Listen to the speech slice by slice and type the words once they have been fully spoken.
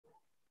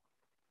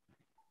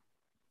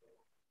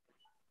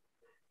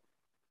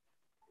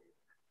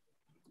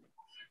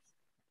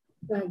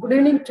Good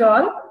evening to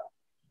all.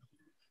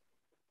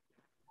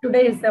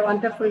 Today is a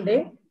wonderful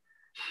day.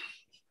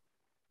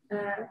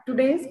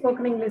 Today's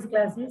spoken English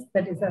class is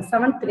the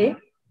 7th day.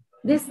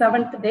 This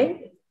 7th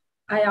day,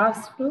 I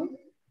asked to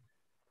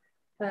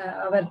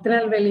our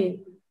Tirunelveli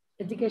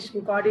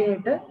Education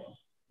Coordinator,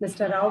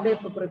 Mr. Raude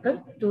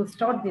Pukurukal, to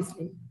start this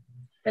day.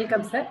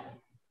 Welcome, sir.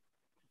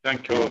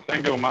 Thank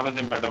you,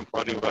 Malathi Madam,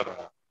 for your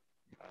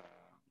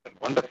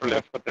wonderful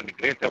effort and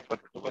great effort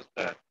towards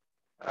the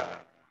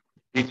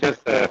teachers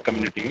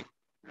community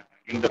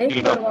in the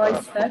field of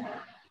voice, sir.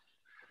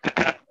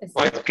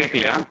 Voice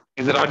clear.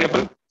 Is it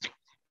audible?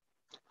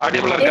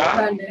 Audible?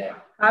 And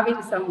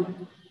having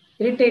some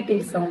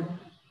irritating sound.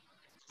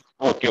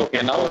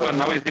 Okay.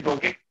 Now is it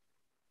okay?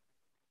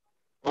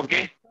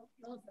 Okay.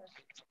 No, sir.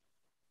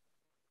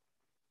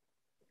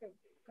 Okay,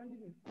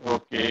 continue.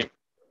 Okay.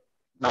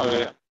 Now,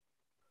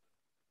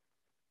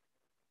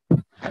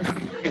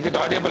 is it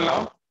audible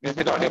now? Is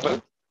it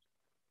audible?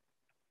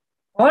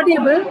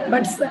 Audible,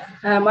 but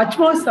much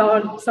more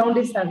sound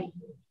is having.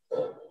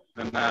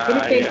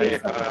 Irritating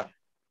sound.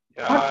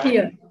 Not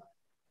clear.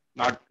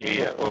 Not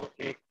clear.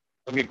 Okay.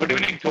 Good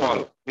evening to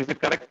all. Is it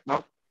correct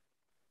now?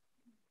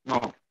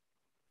 No.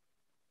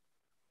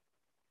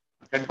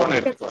 Headphone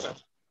headphone.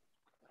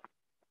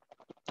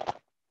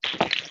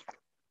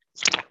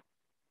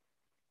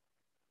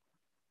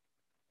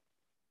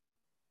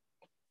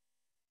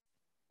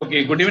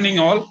 Okay, good evening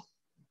all.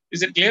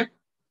 Is it clear?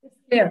 It's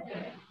clear.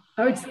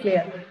 Now it's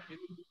clear.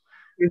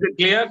 Is it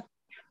clear?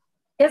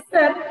 Yes,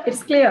 sir.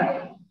 It's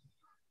clear.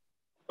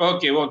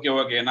 Okay.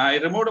 Now I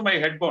removed my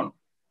headphone.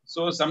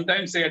 So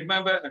sometimes the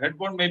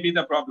headphone may be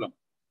the problem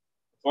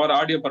for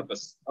audio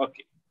purpose.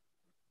 Okay,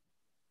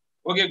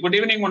 good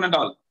evening one and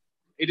all.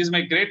 It is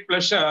my great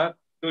pleasure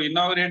to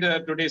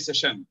inaugurate today's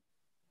session.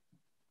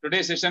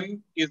 Today's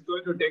session is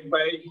going to take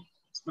by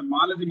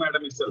Malathi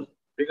Madam itself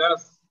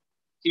because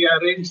he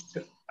arranged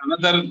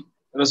another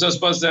resource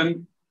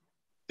person,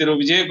 Thiru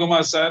Vijay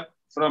Kumar sir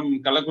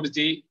from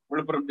Kalakurchi,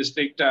 Viluppuram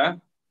district.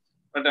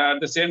 But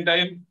at the same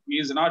time, he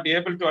is not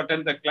able to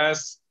attend the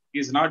class. He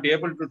is not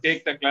able to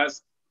take the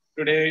class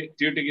today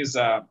due to his,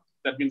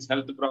 that means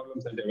health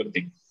problems and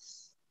everything.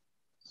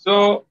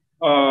 So,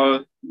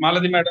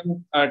 Malathi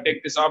Madam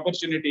take this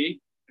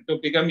opportunity to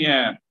become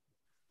a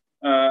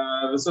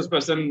resource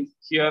person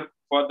here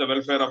for the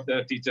welfare of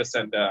the teachers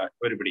and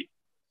everybody.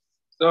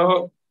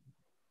 So,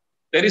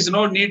 there is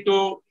no need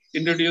to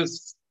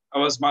introduce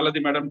our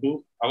Malathi Madam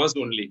to ours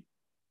only.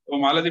 So,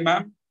 Malathi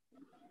Ma'am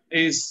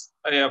is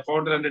a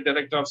founder and a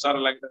director of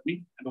Sarala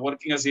Academy and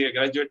working as a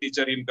graduate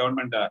teacher in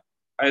government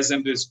higher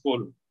secondary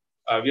school,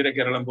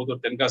 Veerakeralam-Puttur,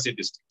 Tenkasi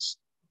districts.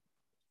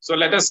 So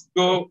let us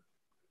go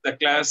the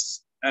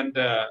class and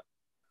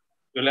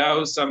we'll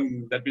have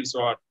some, that means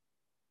what,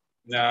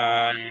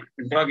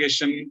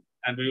 interrogation,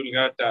 and we will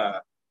get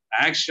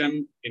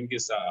action in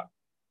this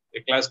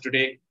class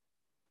today.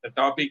 The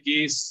topic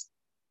is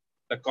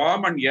the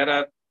common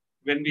error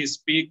when we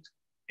speak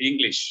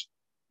English,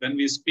 when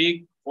we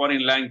speak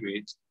foreign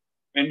language,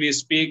 when we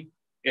speak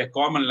a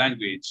common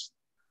language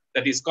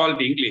that is called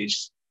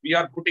English, we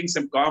are putting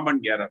some common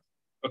error.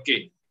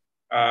 Okay.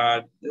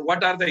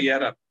 What are the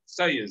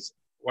errors?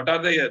 What are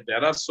the,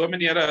 there are so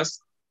many errors,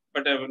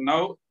 but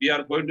now we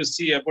are going to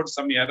see about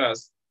some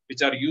errors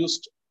which are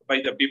used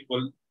by the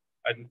people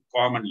and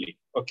commonly.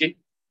 Okay.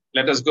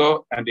 Let us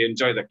go and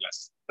enjoy the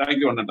class. Thank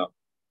you, Ananda.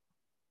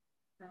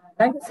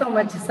 Thank you so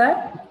much,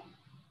 sir.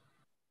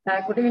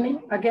 Good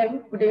evening.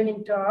 Again, good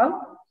evening to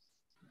all.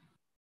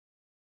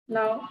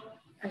 Now,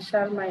 I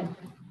share my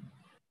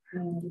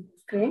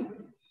screen.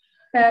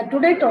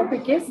 Today's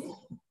topic is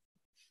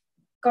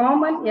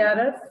common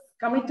errors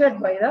committed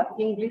by the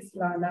English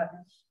learner.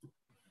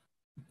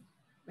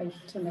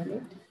 Wait a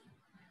minute.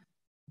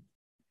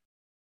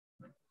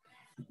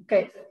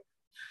 Okay.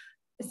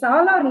 It's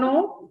all or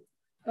no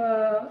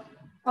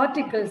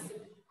articles.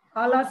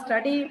 All are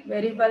study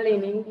very well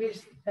in English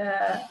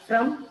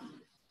from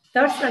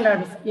 3rd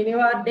standard. In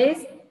your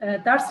days,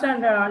 3rd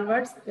standard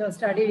onwards, you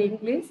studied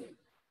English.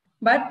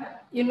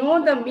 But you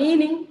know the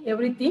meaning,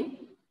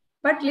 everything,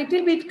 but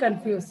little bit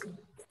confused.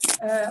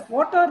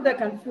 What are the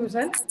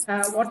confusion?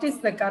 What is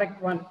the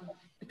correct one?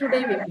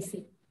 Today we will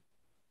see.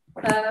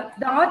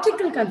 The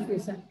article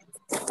confusion.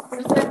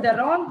 You said the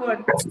wrong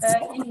word.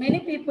 In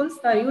many people's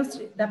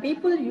the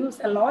people use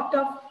a lot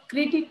of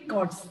credit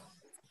cards.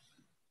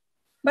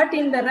 But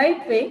in the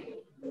right way,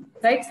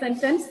 right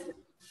sentence,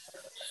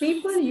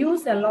 people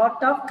use a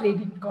lot of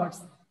credit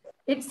cards.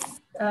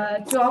 It's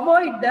to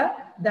avoid the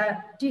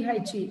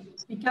THE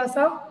because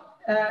of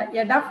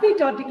a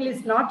definite article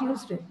is not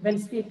used when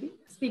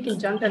speaking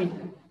generally.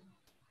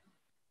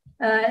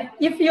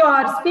 If you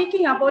are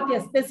speaking about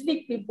a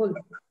specific people,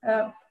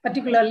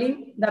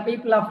 particularly the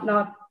people of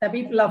North, the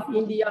people of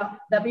India,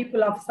 the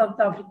people of South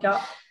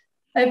Africa,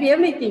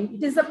 everything,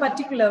 it is a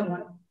particular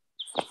one.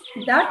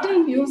 That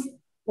time use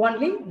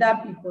only the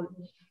people.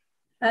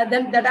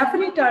 Then the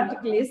definite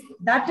article is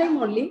that time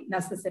only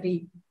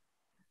necessary.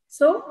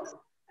 So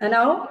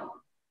now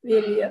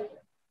we'll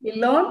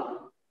learn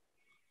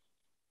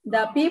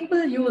the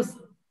people use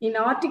in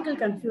article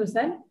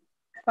confusion,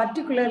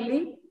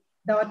 particularly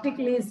the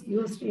article is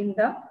used in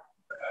the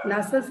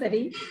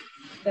necessary.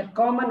 The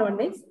common one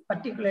is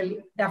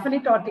particularly.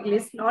 Definite article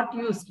is not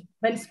used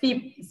when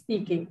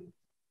speaking.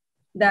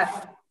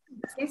 That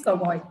is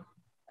avoid.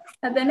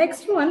 And the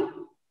next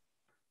one,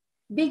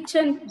 which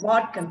and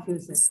what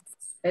confusion.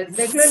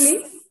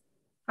 Regularly,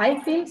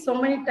 I feel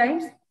so many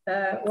times,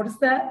 what is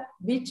the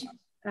which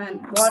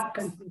and what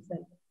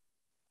confusion?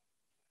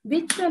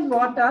 Which and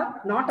what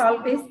are not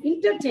always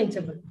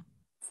interchangeable.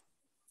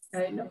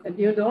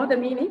 You know the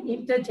meaning?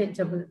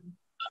 Interchangeable.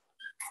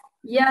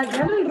 Yeah,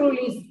 general rule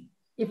is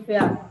if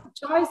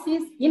choice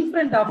is in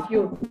front of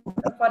you.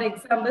 For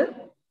example,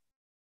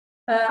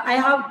 I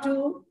have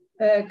two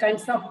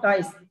kinds of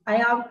toys. I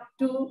have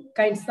two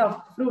kinds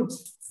of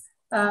fruits.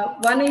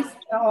 One is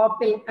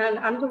apple and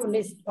another one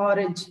is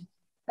orange.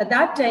 At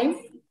that time,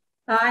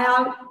 I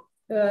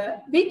have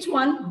which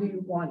one do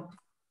you want?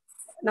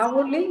 Now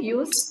only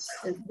use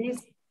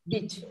this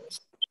which.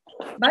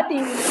 But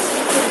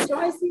if the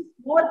choice is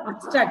more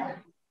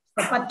abstract,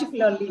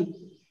 particularly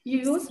you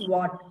use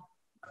what.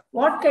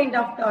 What kind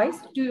of toys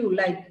do you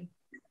like?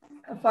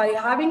 For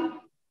having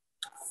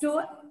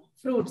two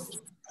fruits,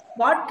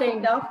 what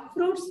kind of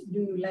fruits do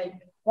you like?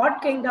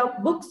 What kind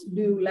of books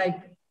do you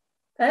like?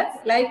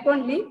 Like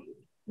only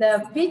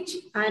the which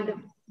and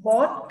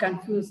what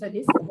confusion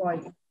is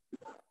avoided.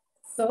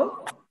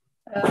 So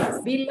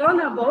we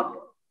learn about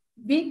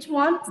which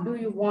one do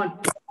you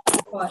want.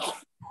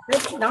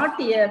 But not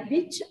here,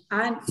 which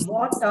and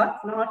what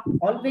are not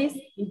always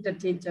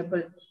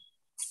interchangeable.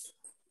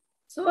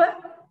 So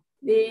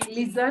we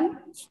listen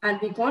and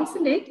we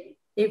concentrate.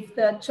 If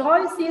the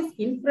choice is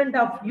in front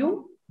of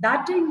you,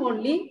 that time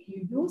only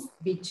you use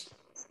which.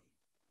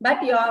 But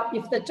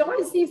if the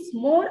choice is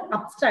more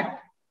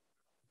abstract,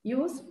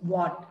 use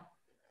what.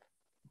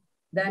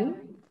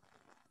 Then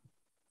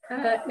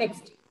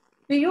next,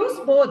 we use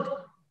both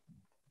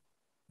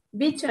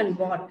which and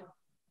what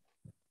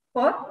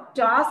for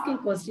asking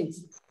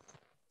questions.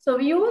 So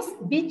we use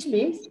which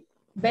means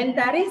when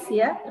there is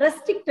a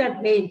restricted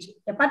range,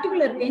 a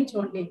particular range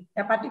only,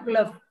 a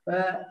particular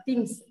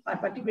things or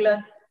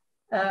particular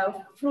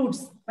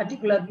fruits,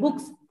 particular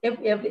books,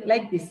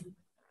 like this.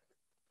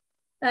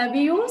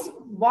 We use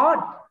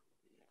what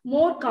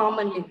more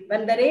commonly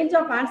when the range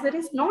of answer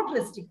is not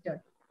restricted.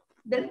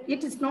 Then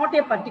it is not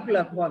a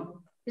particular one.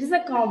 It is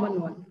a common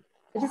one.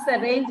 It is a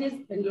range is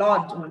a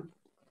large one.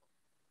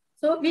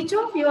 So which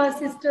of your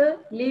sister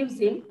lives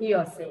in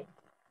USA?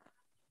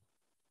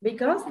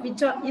 Because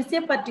which is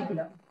a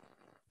particular.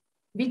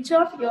 Which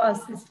of your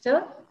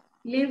sister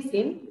lives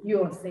in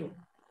USA?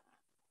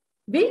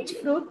 Which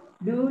fruit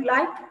do you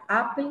like,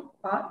 apple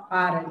or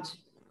orange?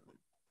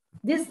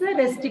 This is a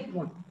restricted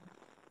one.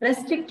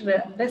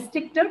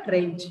 Restricted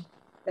range.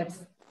 That's.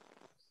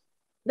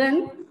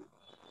 Then,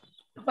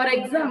 for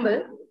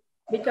example,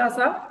 because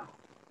of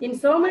in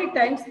so many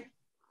times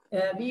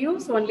we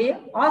use only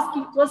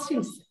asking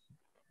questions.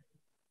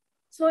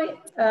 So,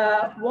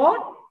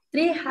 what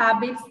 3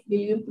 habits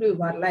will improve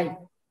your life?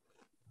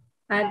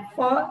 And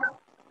for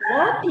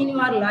what in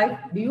your life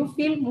do you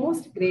feel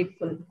most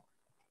grateful?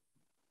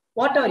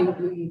 What are you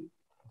doing?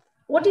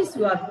 What is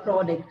your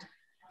product?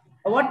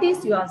 What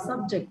is your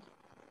subject?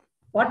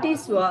 What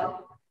is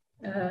your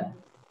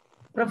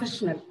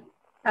professional?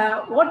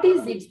 What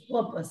is its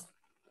purpose?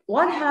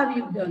 What have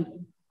you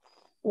done?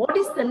 What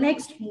is the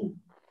next move?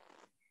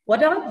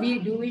 What are we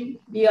doing?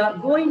 We are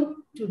going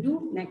to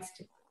do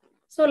next.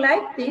 So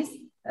like this,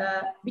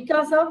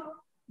 because of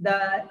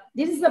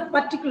this is a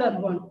particular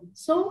one.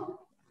 So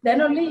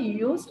then only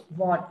you used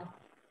what.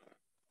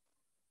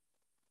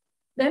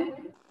 Then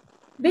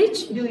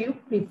which do you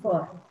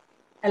prefer?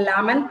 A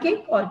lemon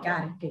cake or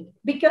carrot cake?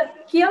 Because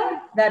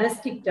here the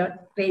restricted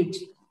range.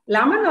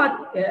 Lemon or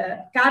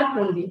carrot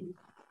only.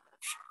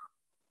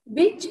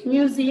 Which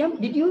museum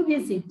did you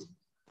visit?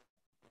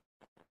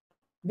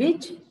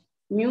 Which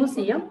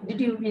museum did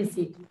you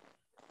visit?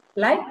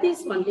 Like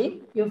this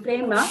only, you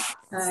frame up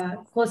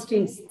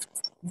questions,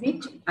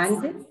 which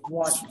and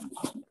what.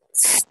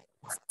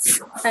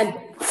 And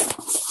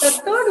the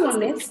third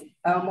one is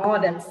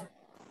models.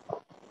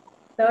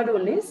 Third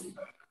one is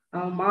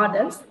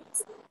models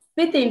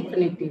with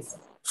infinities.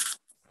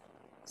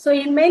 So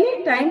in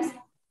many times,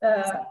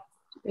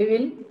 we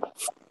will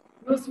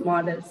use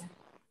models.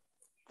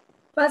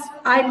 First,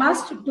 I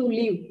must to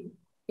leave.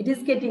 It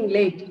is getting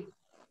late.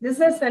 This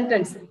is a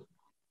sentence.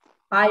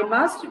 I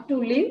must to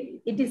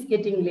leave. It is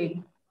getting late.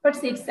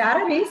 But its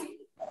error is,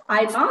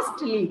 I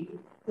must leave,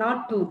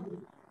 not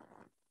to.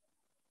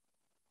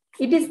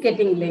 It is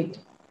getting late.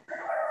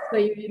 So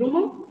you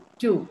remove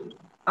to.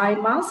 I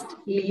must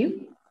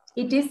leave.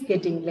 It is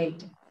getting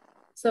late.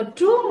 So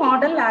true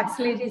model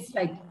auxiliary is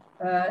like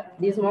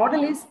this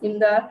model is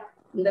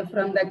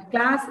from the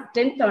class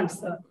 10th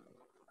answer,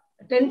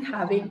 10th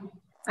having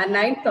and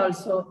 9th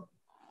also.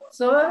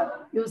 So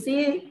you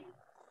see,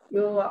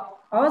 you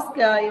ask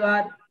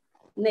your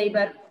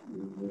neighbor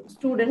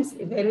students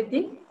if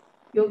everything,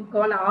 you're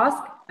gonna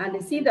ask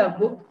and see the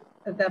book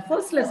the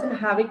first lesson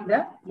having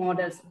the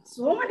models.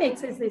 So many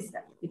exercises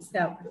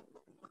itself.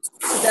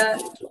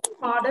 The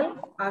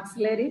model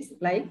auxiliaries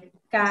like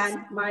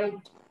can, might,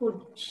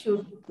 could,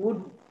 should,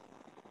 would,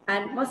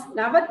 and must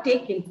never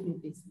take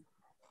infinitives.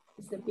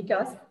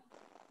 Because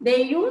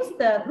they use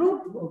the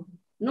root verb,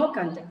 no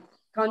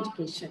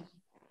conjugation.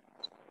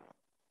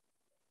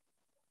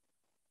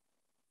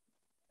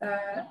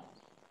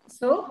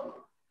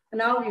 So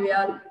now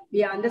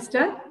we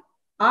understand.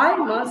 I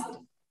must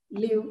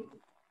leave.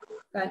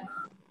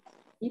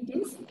 It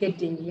is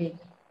getting late.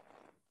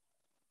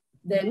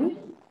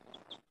 Then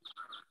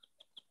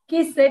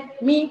he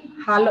said me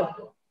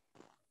hello.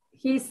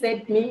 He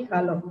said me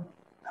hello.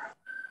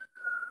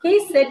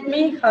 He said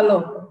me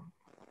hello.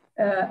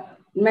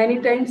 Many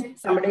times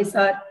somebody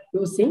are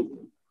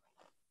using.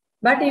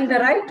 But in the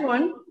right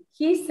one,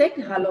 he said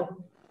hello.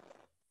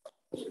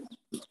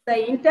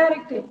 The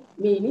indirect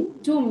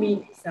meaning to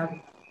me.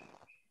 Sorry.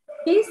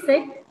 He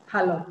said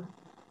hello.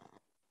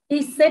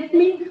 He said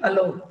me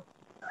hello.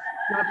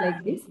 Not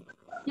like this.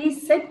 He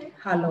said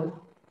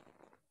hello.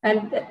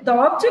 And the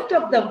object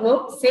of the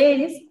verb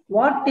say is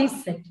what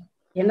is said.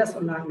 Not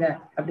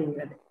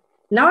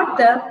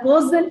the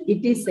person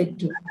it is said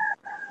to.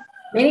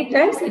 Many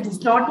times it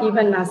is not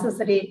even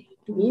necessary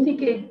to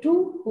indicate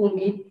to whom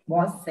it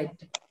was said.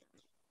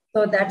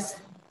 So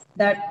that's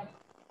that.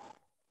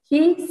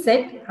 He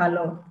said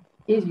hello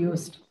is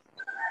used.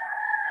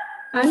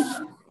 And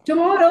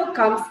tomorrow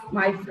comes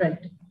my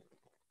friend.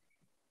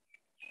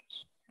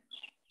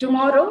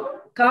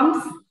 Tomorrow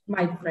comes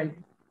my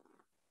friend.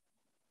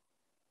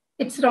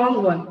 It's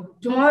wrong one.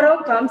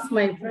 Tomorrow comes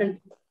my friend.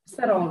 It's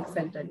a wrong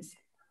sentence.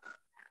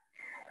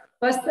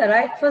 First,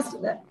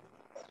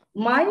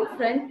 my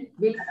friend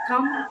will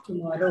come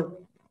tomorrow.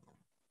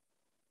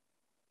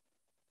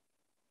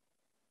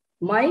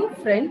 My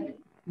friend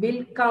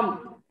will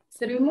come.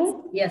 So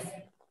remove yes.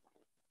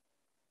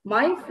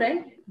 My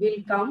friend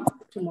will come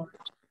tomorrow.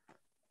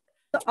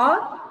 So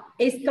or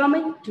is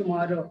coming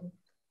tomorrow.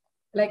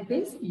 Like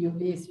this, you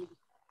use.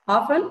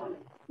 Often,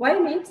 why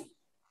means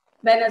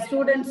when a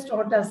student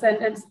starts a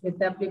sentence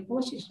with a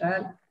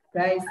preposition,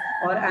 rise,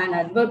 or an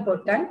adverb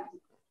or time,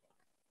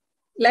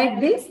 like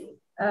this,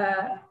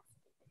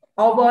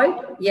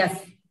 avoid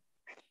yes.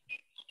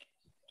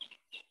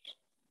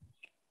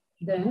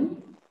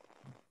 Then,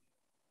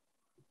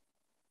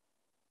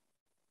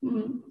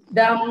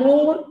 the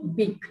more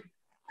big.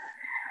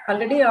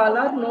 Already all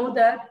are know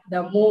that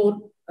the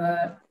more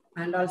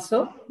and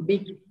also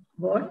big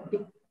word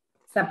big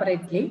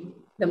separately,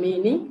 the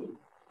meaning.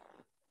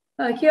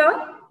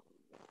 Here,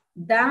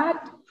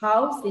 that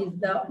house is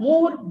the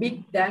more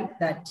big than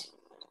that.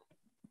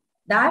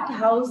 That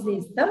house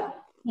is the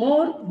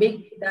more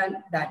big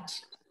than that.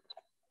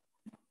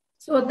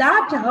 So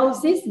that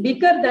house is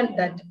bigger than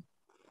that.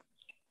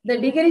 The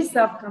degrees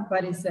of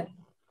comparison.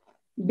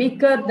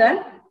 Bigger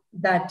than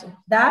that.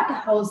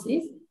 That house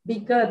is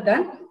bigger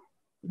than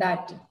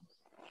that.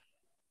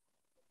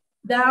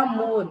 The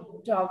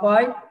more, to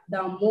avoid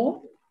the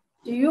more,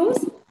 to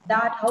use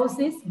that house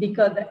is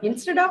bigger than.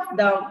 Instead of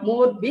the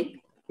more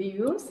big, we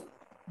use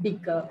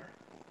bigger.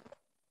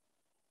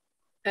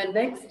 And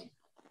next,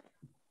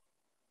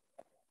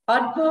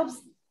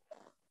 adverbs,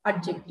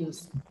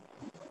 adjectives.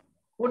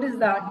 What is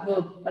the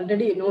adverb?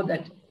 Already you know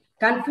that.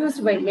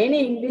 Confused by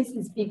many English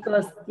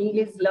speakers,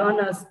 English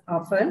learners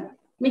often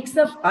mix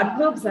up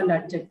adverbs and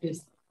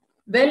adjectives.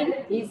 Well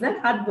is an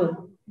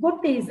adverb.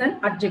 Good is an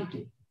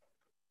adjective.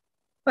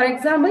 For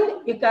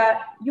example,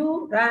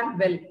 you ran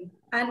well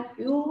and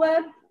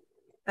your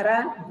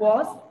run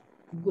was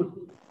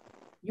good.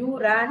 You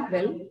ran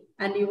well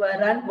and your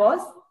run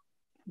was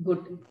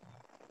good.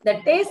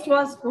 The taste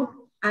was good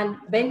and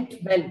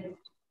went well.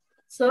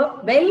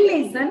 So, well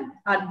is an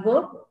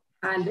adverb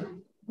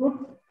and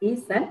good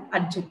is an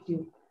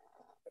adjective.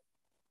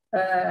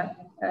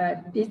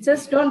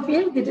 Teachers don't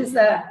feel this is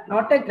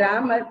not a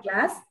grammar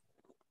class.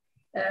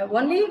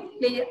 Only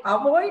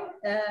avoid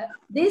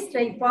this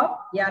type of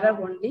error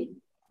only.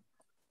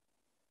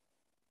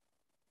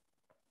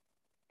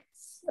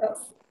 So,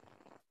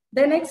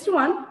 the next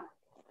one,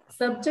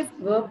 subject,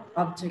 verb,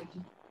 object.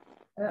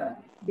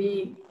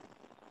 Be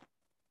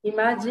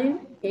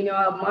imagine in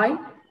your mind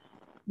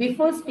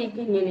before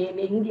speaking in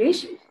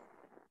English,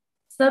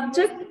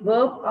 subject,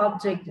 verb,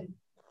 object.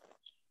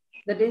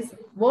 That is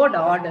word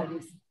order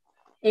is.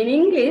 In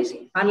English,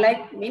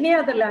 unlike many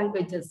other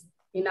languages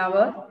in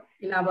our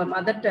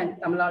mother tongue,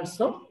 Tamil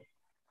also,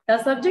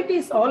 the subject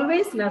is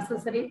always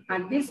necessary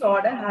and this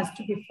order has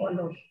to be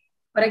followed.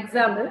 For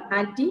example,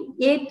 Auntie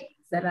ate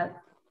salad.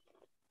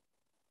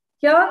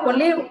 Here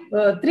only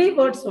 3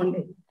 words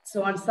only.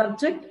 So on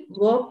subject,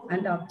 verb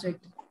and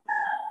object.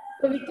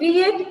 So we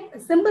create a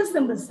simple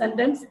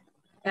sentence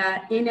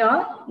in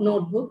our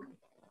notebook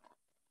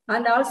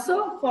and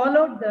also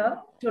follow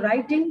to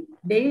writing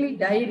daily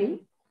diary.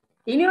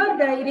 In your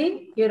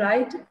diary, you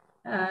write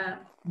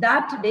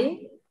that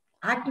day,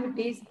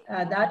 activities,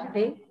 that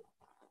day,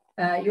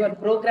 your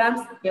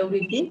programs,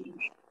 everything,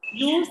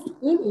 use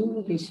in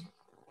English.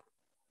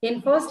 In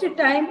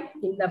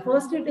the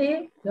first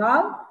day, you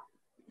have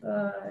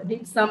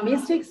did some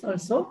mistakes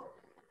also.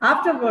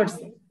 Afterwards,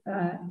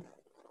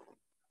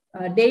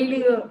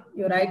 daily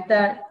you write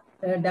the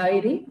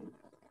diary.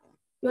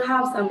 You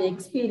have some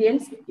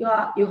experience.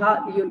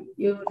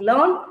 You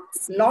learn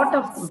lot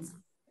of things.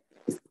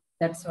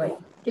 That's why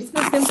it's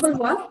a simple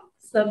one: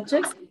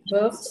 subject,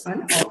 verb,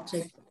 and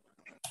object.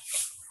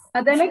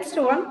 And the next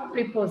one,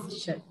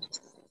 preposition.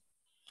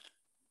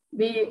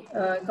 We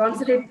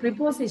consider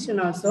preposition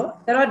also.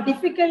 There are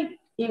difficult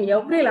in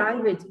every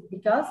language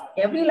because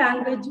every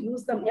language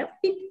uses them a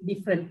bit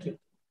differently.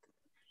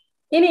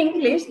 In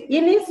English,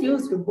 in is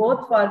used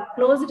both for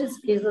closed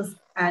spaces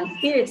and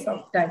periods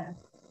of time.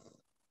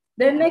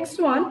 The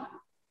next one,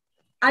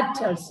 at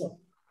also,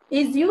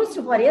 is used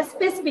for a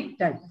specific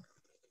time.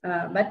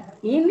 But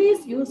in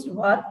is used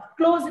for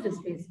closed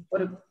space,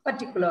 for a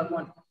particular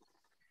one.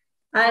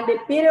 And a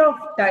period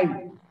of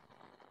time.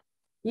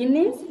 In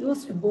is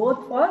used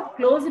both for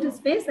closed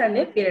space and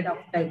a period of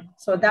time.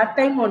 So that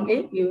time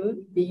only you will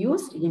be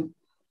used in.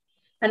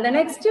 And the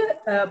next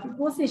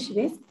preposition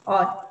is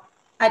or,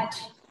 at.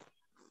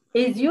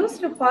 Is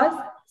used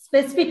for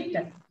specific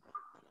time,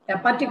 a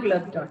particular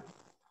time.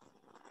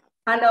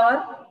 And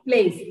or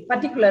place,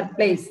 particular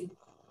place.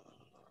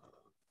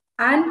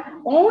 And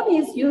on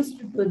is used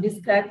to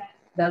describe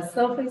the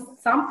surface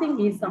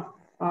something is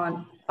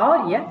on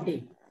or a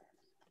day.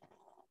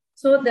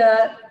 So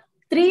the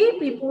three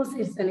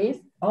prepositions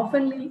is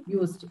often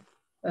used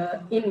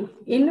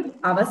in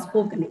our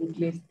spoken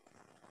English.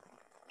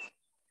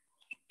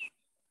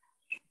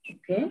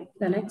 Okay,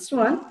 the next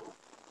one.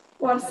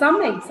 For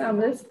some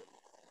examples,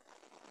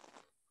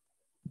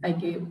 I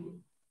gave.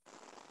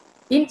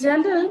 In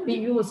general, we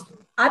use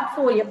at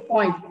for a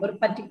point or a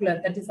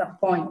particular, that is a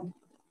point.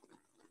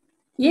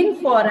 In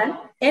for an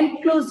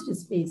enclosed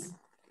space.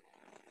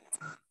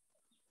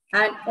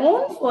 And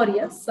on for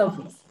a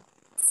surface,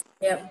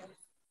 area,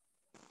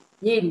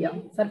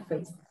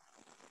 surface.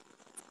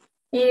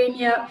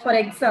 For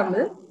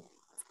example,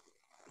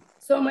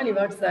 so many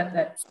words are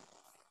there.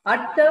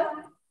 At the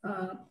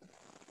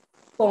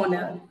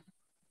corner,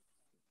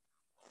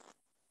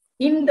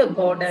 in the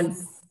garden,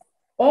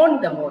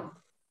 on the wall,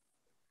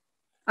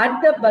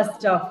 at the bus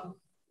stop,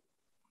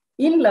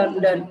 in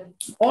London,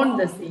 on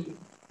the sea.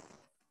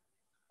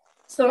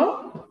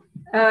 So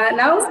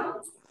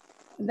now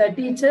the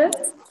teacher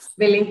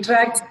will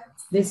interact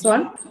this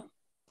one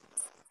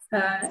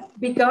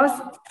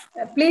because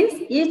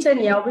please each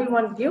and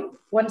everyone give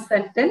one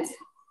sentence.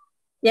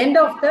 End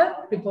of the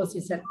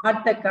preposition,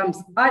 at the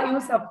comes, or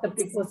use of the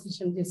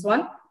preposition, this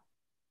one.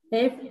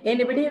 If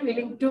anybody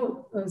willing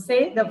to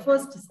say the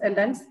first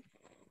sentence.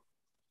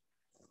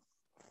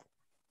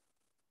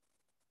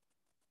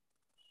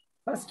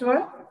 First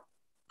one.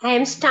 I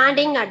am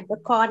standing at the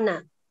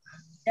corner.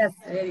 Yes,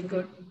 very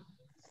good.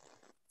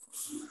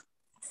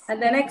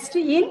 And the next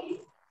in.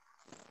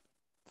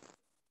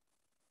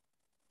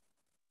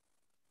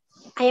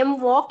 I am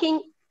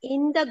walking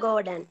in the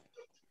garden.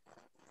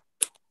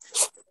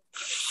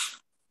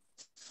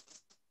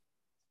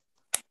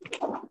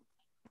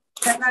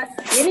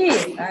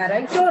 Any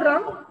right or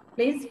wrong?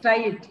 Please try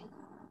it.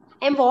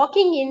 I am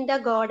walking in the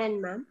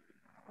garden, ma'am.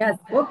 Yes,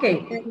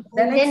 okay.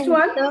 The next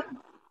one.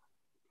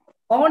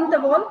 On the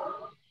wall.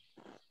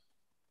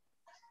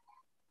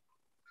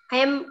 I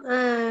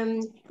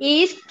am,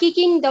 he is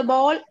kicking the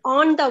ball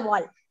on the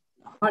wall.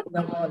 On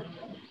the wall.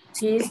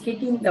 He is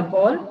kicking the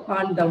ball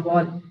on the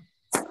wall.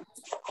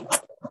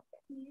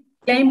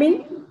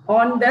 Climbing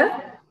on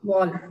the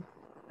wall.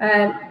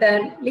 And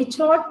then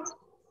Richard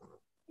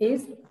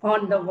is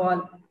on the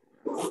wall.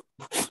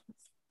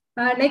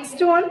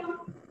 Next one.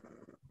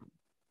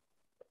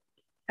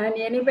 And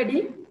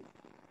anybody?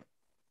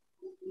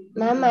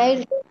 Ma'am,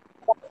 I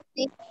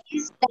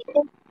is standing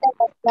at the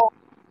bus.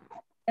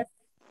 Yes.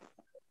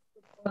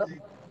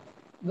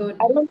 Good.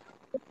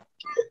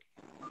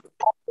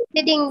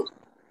 Sitting,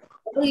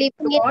 The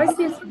voice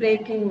is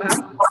breaking,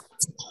 ma'am.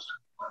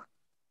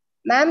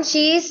 Ma'am,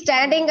 she is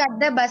standing at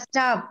the bus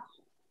stop.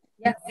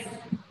 Yes.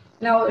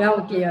 Now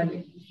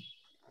clearly.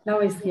 Now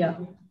is here.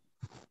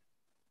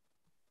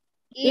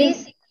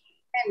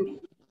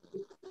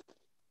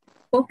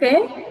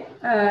 Okay.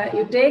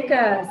 You take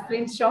a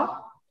screenshot.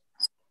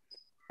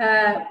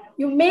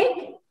 You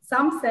make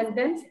some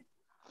sentence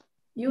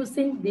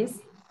using this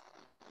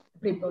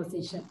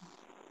preposition.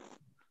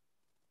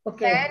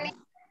 Okay. Fan is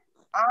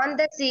on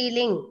the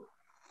ceiling.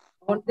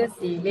 On the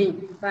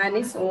ceiling. Fan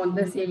is on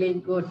the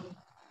ceiling. Good.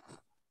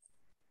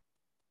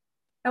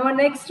 Our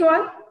next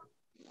one.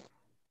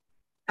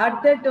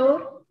 At the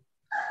door.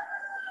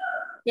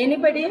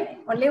 Anybody?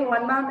 Only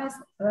one ma'am is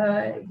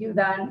give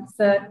the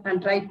answer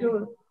and try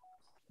to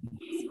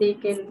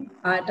speak in,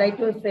 try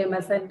to frame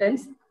a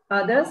sentence.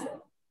 Others?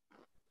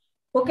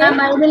 Okay. Ma'am,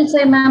 I will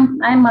say, ma'am,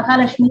 I am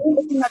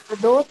Mahalakshmi. At the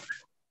door.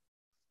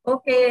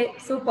 Okay,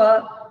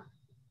 super.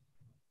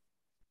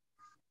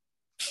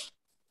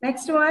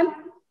 Next one.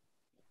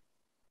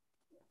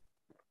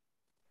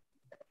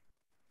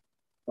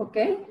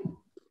 Okay.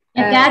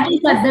 A cat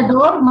is at the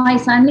door. My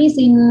son is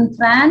in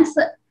France.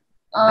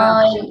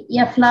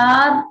 A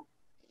flower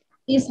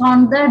is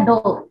on the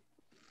door.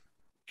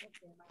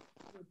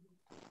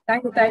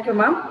 Thank you,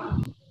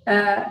 ma'am.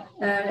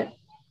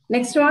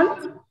 Next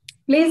one,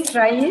 please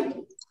try it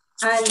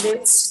and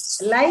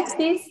like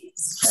this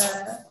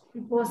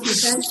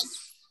preposition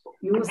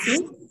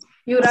using.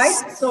 You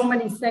write so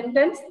many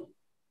sentences.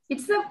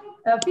 It's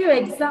a few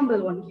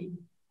examples only.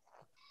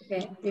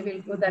 Okay, we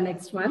will go the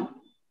next one.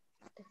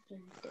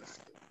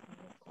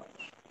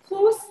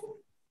 Whose?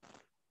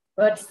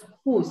 Words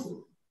whose?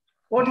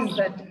 What is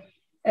that?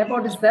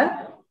 What is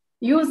the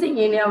using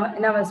in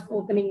our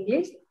spoken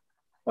English?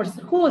 What's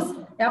whose?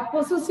 A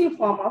possessive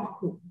form of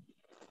who.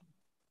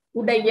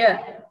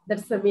 Udaya,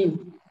 that's the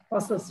mean.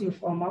 Possessive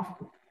form of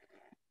who.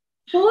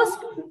 Whose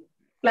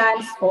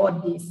plans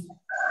are these?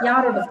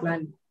 Yaroda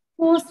plan.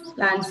 Whose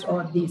plans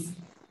are these?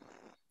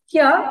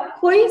 Here,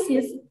 who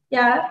is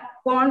a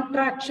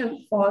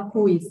contraction for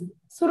who is.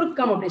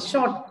 Surukam of a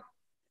short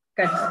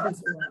cut.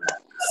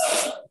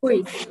 Who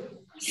is?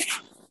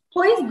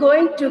 Who is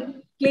going to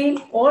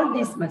clean all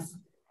this mess?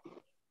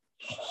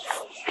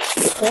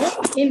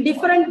 So, in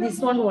different this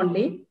one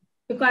only,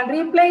 you can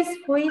replace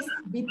who is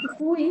with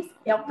who is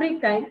every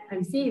time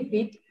and see if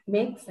it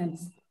makes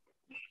sense.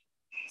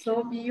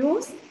 So, we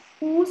use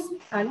whose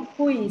and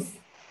who is.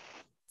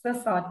 It's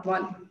a short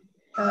one.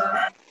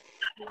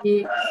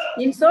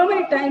 In so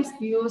many times,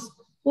 we use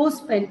who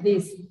spent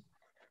this.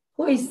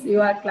 Who is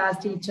your class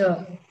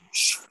teacher?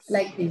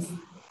 Like this.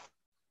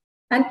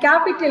 And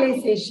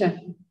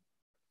capitalization.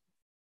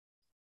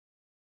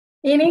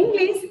 In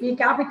English, we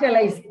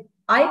capitalize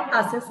I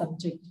as a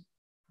subject.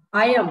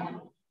 I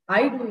am,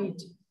 I do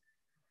it.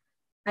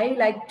 I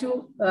like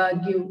to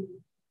give.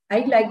 I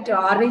like to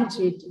arrange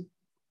it.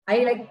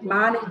 I like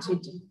manage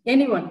it.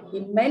 Anyone.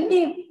 In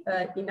many,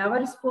 in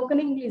our spoken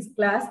English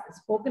class,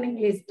 spoken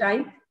English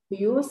time, we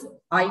use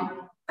I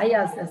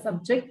as a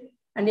subject.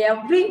 And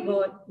every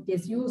word it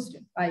is used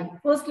by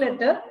first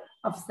letter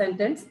of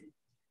sentence,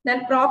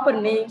 then proper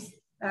names,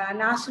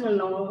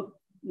 national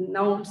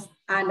nouns,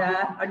 and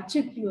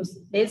adjectives,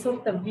 days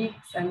of the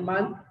weeks and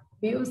month,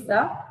 we use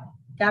the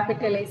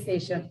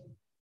capitalization.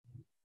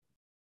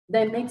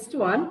 The next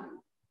one,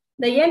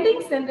 the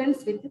ending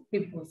sentence with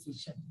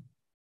preposition.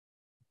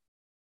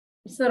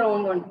 It's the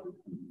wrong one.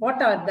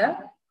 What are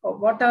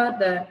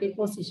the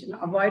preposition?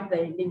 Avoid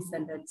the ending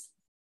sentence.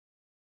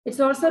 It's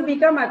also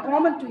become a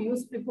common to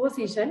use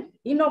preposition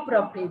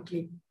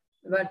inappropriately,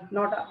 but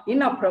not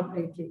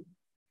inappropriately.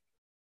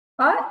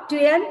 Or to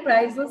end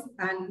prizes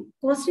and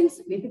questions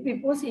with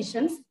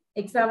prepositions.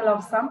 Example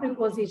of some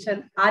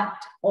preposition at,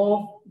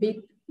 of,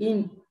 with,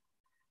 in.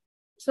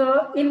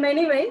 So in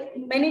many ways,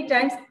 many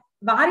times,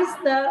 where is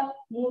the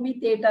movie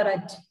theater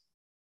at?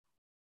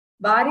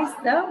 Where is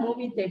the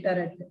movie theater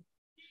at?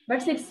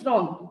 But it's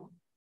wrong.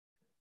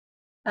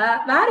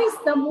 Where is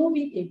the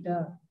movie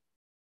theater?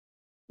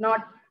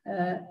 Not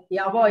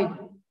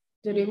avoid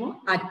to remove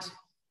at.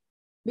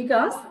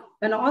 Because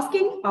when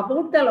asking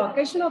about the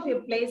location of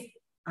a place,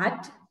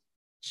 at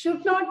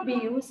should not be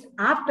used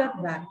after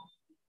that.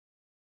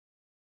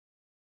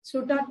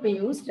 Should not be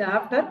used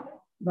after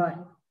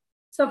where.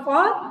 So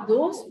for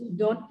those who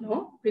don't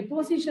know,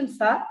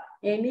 prepositions are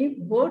any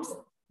words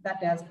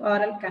that a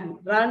squirrel can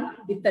run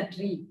with a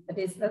tree. That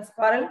is, the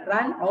squirrel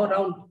run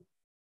around,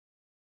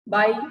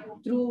 by,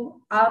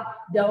 through, up,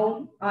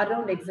 down,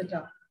 around,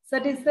 etc. So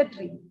that is the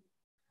tree.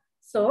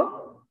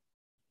 So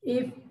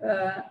if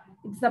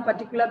it's a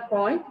particular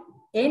point,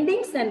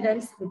 ending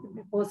sentence with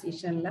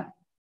preposition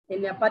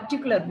in a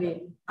particular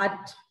way,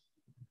 at,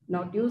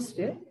 not used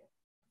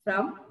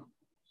from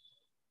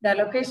the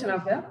location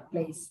of a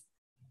place.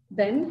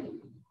 Then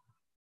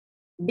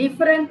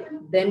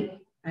different, then,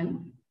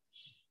 and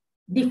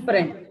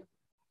different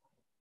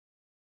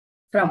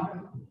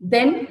from,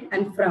 then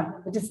and from,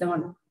 which is the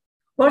one.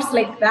 Words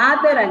like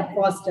rather and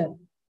faster.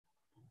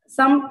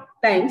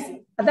 Sometimes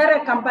other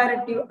are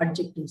comparative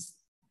adjectives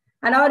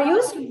and are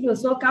used to do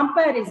so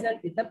comparison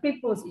with the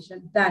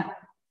preposition than.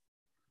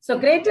 So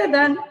greater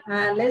than,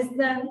 less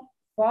than,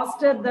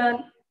 faster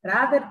than,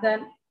 rather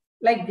than,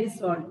 like this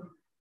one.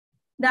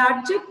 The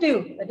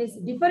adjective that is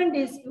different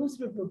is used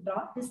to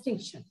draw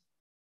distinction.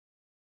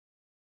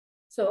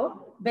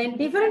 So when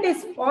different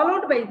is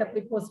followed by the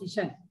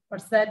preposition,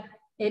 what's that?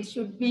 It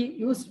should be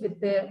used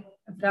with the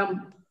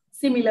from,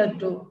 similar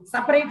to,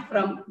 separate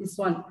from this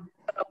one,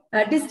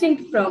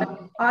 distinct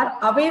from, or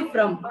away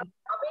from.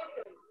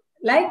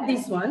 Like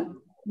this one,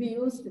 we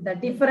used the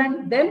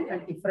different then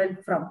and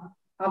different from,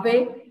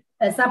 away,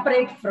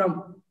 separate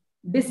from,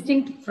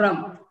 distinct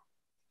from.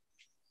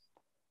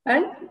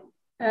 And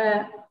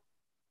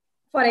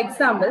for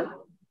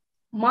example,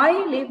 my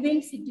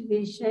living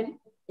situation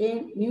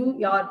in New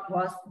York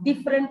was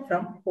different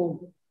from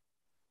home.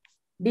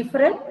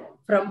 Different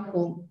from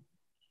home.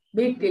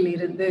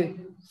 வீட்டிலிருந்து,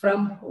 from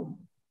home.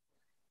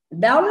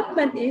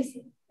 Development is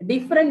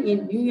different in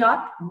New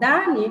York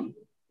than in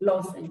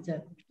Los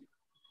Angeles.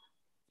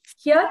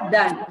 Here,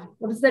 than.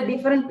 What is the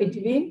difference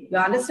between? You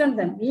understand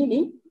the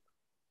meaning?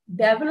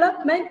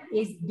 Development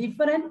is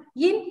different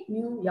in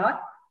New York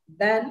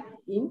than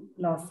in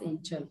Los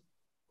Angeles.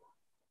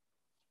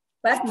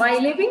 But my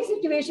living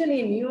situation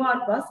in New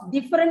York was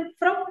different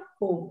from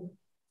home.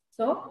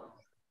 So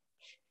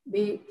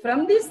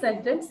from this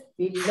sentence,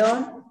 we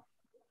learn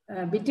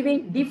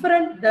between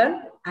different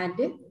than and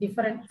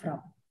different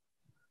from.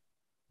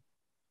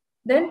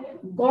 Then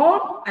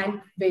gone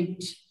and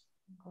went.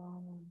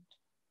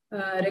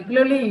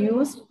 Regularly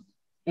used,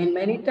 and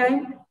many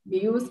times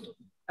we used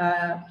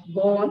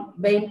gone,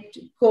 went,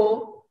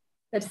 go.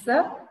 That's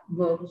the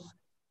verb.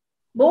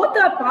 Both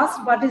are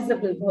past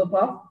participle verb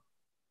of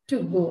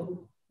to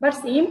go, but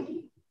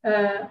seem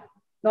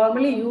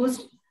normally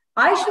used.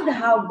 I should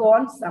have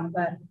gone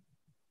somewhere.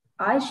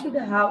 I should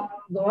have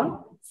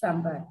gone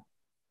somewhere.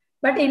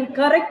 But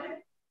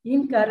incorrect.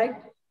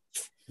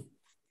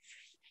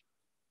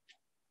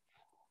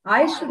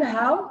 I should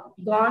have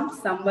gone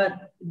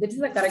somewhere. This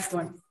is the correct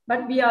one.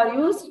 But we are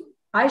used,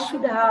 I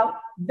should have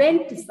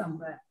went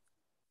somewhere.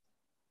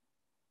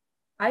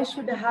 I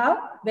should have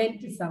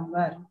went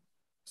somewhere.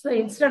 So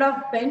instead of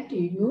went,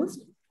 you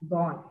used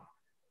gone.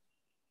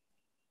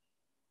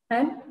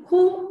 And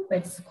who,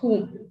 it's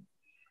whom.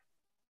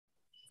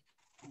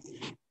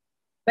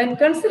 When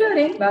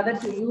considering whether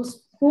to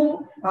use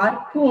who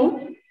or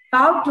whom,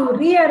 how to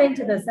rearrange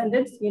the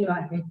sentence in your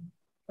head.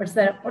 What's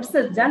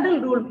the general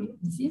rule?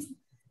 This is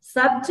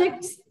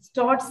subjects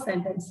start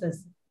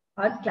sentences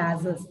or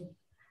classes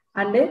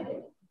and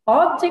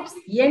objects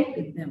end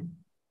with them.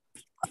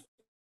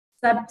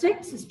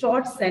 Subjects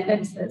start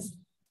sentences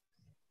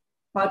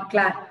or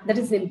class, that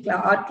is in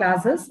or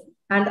classes,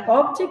 and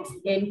objects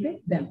end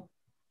with them.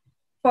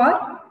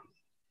 For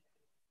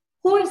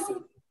who is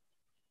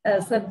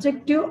a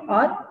subjective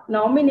or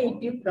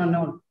nominative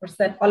pronoun, what's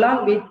that?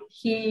 Along with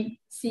he,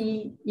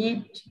 she,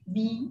 it,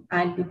 we,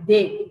 and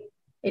they.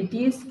 It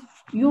is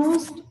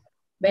used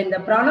when the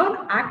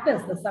pronoun acts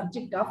as the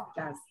subject of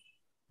class.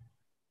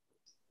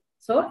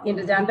 So, in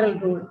the general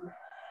rule,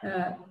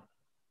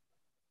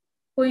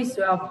 who is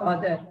your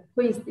father?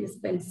 Who is this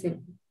pencil?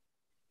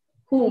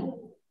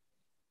 Whom?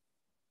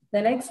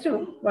 The next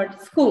one,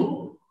 what's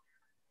whom?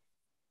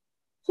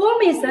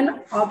 Whom is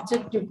an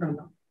objective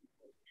pronoun.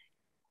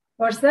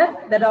 What's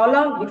that? That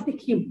along with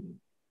him,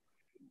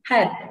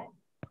 her,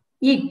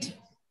 it,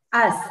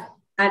 us,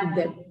 and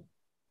them.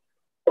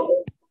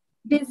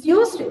 It is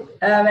used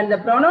when the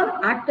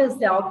pronoun acts as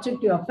the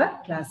objective of a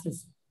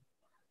classes.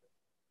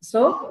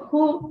 So,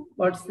 who,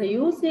 what's the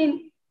use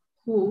in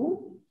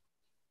who?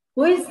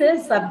 Who is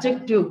the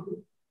subjective?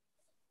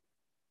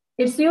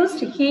 It's used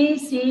he,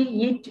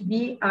 she, it,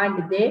 we,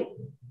 and they.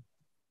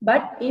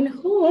 But in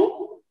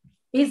whom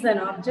is an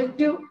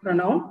objective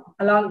pronoun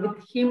along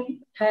with him,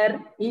 her,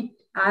 it,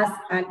 us,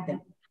 and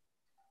them.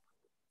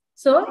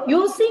 So,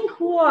 using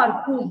who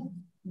or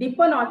whom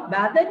depend on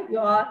whether you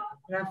are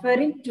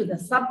referring to the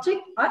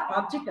subject or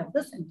object of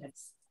the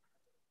sentence.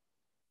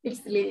 This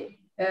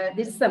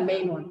is the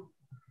main one.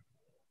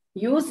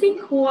 Using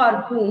who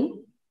or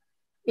whom,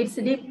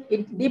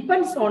 it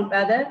depends on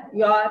whether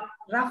you are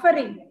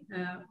referring,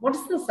 what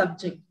is the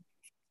subject?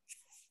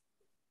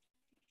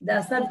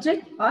 The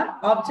subject or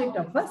object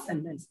of a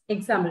sentence.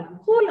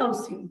 Example, who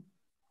loves you?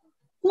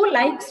 Who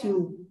likes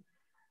you?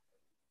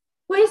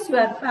 Who is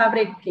your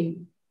favorite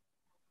king?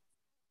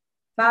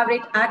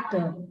 Favorite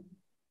actor?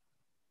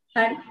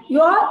 And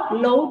you are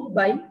loved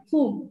by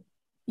whom?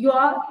 You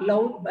are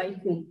loved by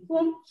whom?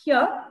 Whom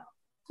here,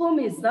 whom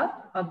is the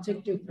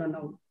objective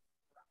pronoun.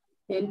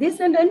 In this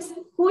sentence,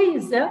 who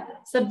is the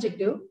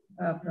subjective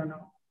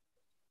pronoun?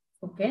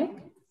 Okay.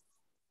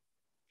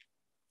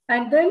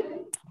 And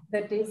then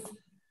that is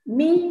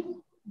me,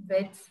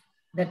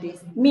 that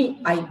is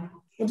me, I.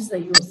 What is the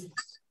use?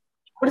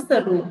 What is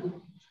the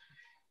rule?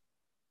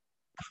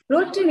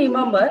 Rule to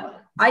remember,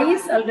 I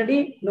is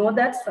already know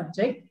that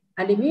subject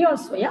and me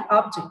also a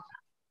object.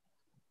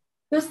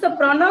 Use the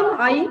pronoun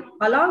I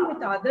along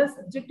with other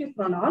subjective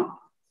pronoun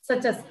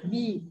such as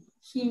we,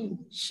 he,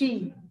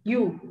 she,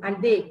 you,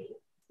 and they.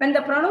 When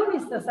the pronoun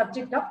is the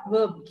subject of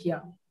verb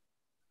here.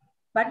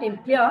 But in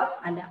Claire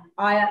and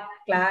I,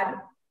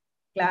 Clara,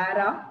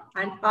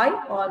 and I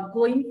are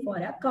going for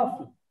a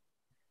coffee.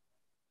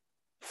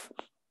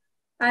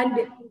 And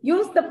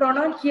use the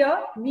pronoun here,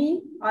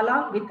 me,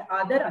 along with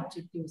other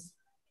adjectives.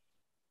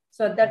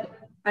 So that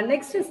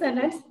next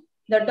sentence,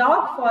 the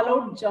dog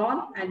followed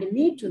John and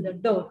me to the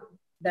door.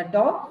 The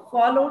dog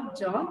followed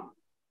John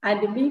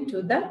and me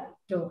to the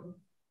door.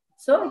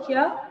 So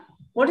here,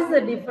 what is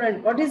the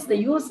difference? What is the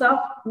use of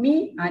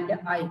me and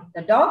I?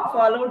 The dog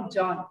followed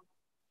John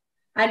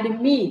and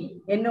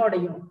me,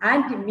 ennodayum,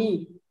 and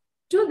me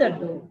to the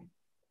door.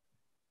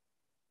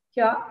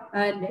 Here,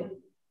 and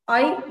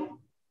I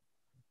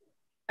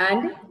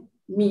and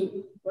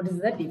me. What is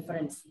the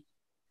difference?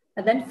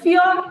 And then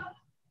few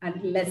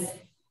and less.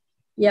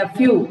 Yeah,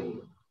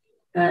 few.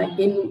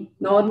 In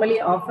normally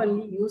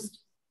often used,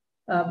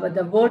 but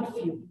the word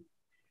few.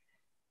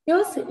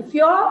 Use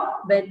few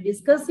when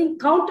discussing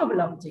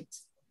countable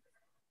objects.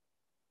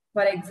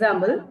 For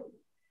example,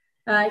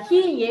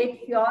 he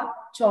ate fewer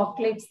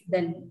chocolates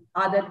than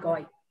other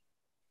guy.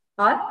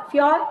 Or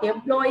fewer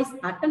employees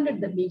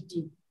attended the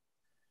meeting.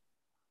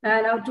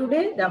 And now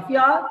today, the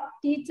fewer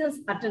teachers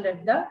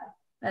attended the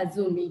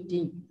Zoom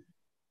meeting.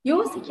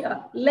 Use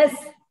here less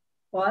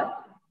for.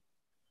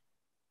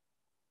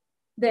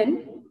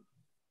 Then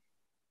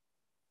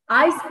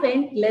I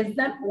spent less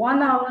than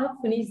 1 hour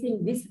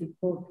finishing this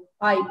report.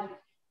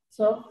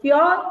 So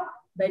pure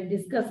by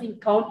discussing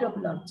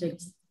countable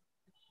objects.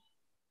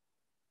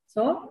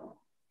 So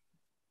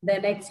the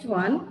next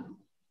one,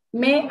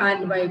 may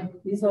and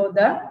might. These are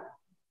the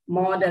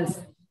models.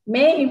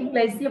 May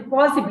implies a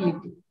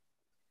possibility.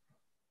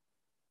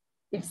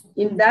 It's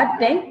in that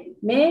time,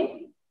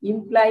 may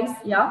implies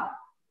a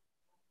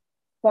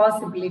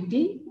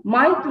possibility,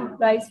 might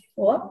implies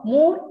for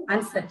more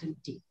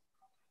uncertainty.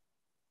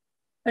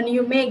 And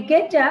you may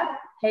get a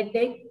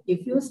headache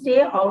if you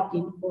stay out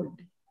in cold.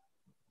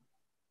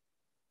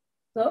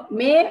 So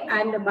may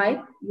and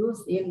might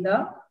use in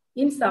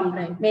some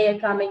time. May I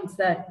come in,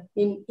 sir?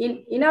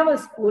 In our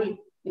school,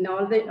 in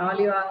all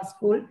your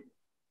school,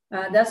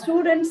 the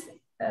students,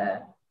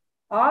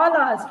 all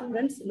our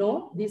students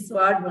know this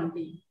word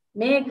only.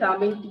 May I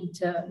come in,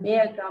 teacher? May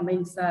I come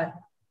in, sir?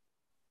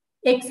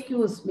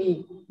 Excuse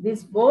me.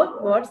 These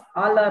both words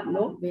all are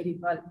know very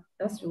well,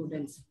 the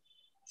students.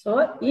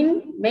 So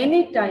in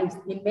many times,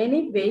 in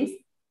many ways,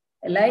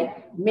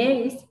 like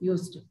may is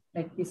used,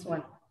 like this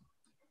one.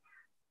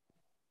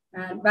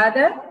 And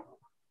whether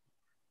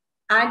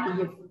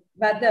and if,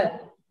 whether.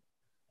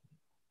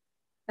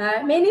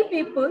 Many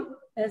people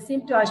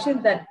seem to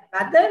assume that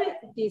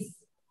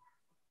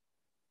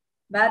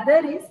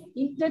whether is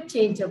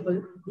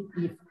interchangeable with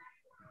if.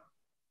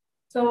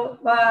 So,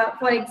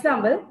 for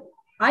example,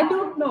 I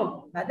don't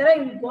know whether I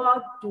will go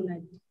out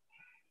tonight.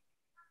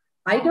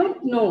 I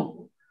don't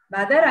know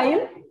whether I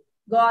will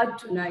go out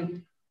tonight.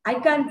 I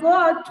can go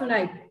out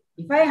tonight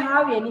if I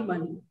have any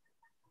money.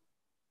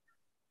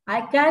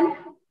 I can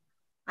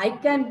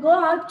go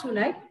out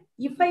tonight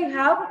if I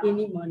have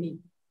any money.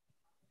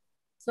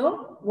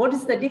 So what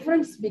is the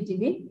difference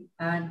between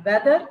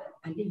whether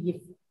and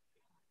if?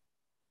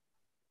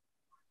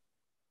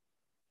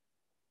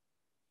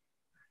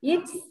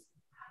 It's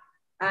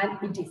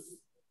and it is.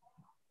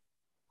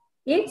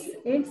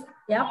 It's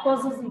a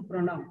possessive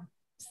pronoun,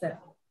 sir.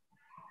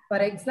 For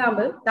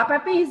example, the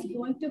puppy is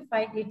going to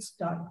find its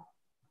dog.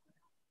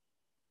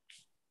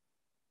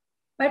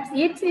 But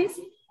it is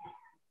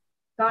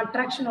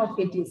contraction of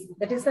it is.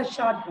 That is a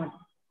short one.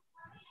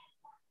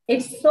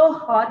 It's so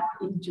hot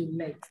in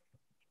July.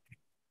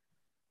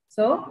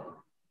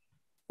 So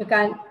you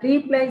can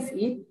replace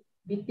it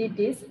with it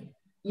is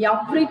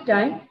every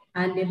time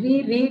and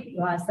reread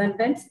your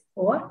sentence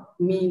for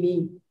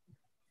meaning.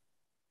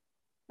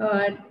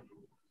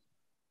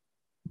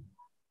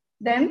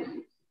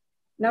 Then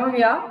now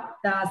we are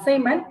the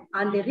assignment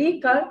and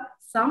recall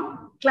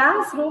some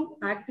classroom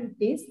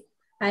activities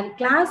and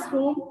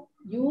classroom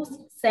use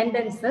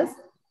sentences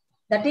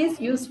that is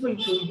useful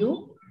to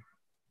you.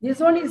 This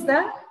one is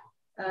the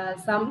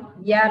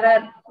some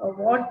error or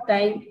what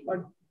time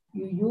what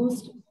you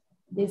used.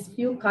 This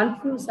few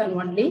confusion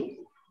only.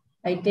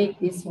 I take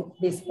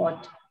this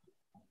part.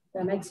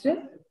 The next,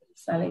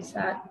 shall I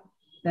start?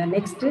 The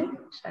next,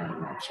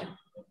 sharing action.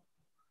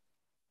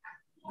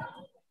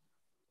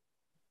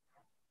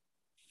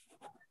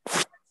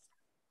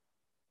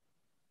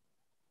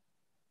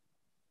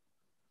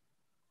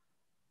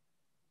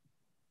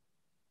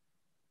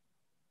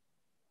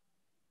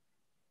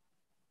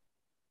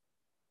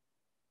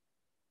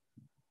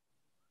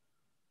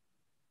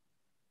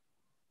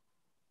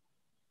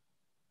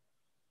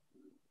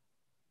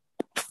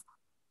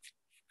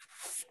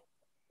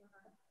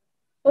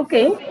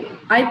 Okay,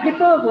 I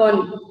prepare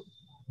one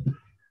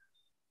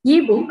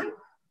ebook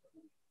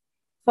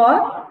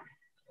for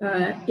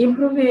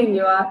improving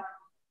your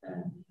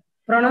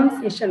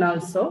pronunciation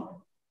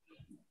also.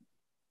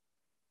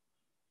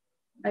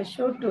 I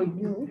show to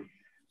you.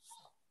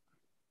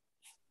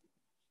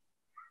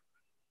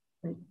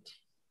 Right.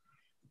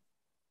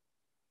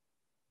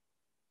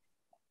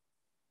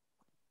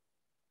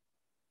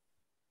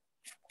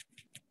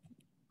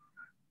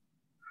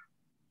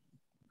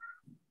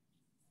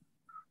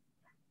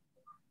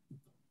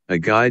 A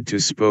Guide to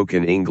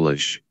Spoken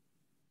English.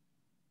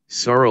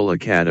 Sarl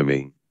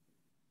Academy.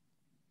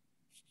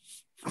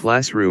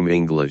 Classroom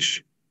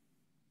English.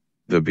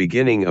 The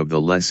beginning of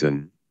the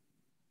lesson.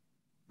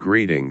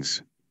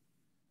 Greetings.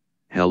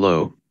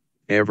 Hello,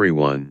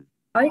 everyone.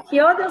 I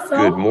hear the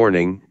song. Good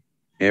morning,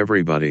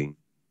 everybody.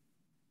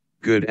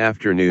 Good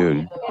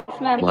afternoon,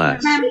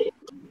 class.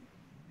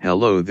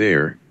 Hello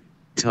there,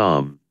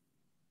 Tom.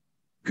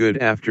 Good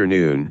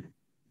afternoon,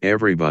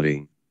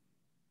 everybody.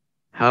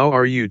 How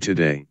are you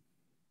today?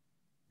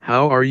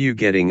 How are you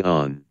getting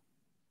on?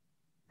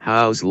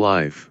 How's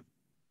life?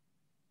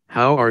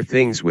 How are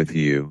things with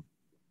you?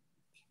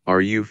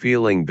 Are you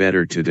feeling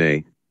better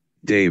today,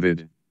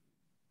 David?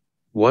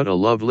 What a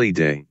lovely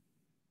day.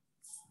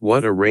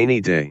 What a rainy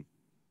day.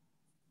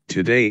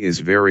 Today is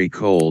very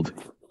cold,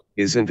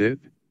 isn't it?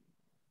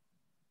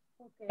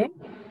 Okay.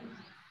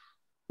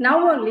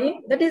 Now only,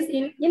 that is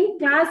in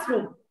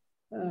classroom,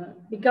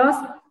 because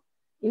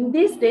in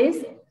these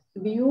days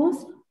we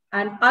use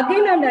and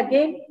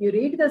again you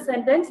read the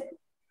sentence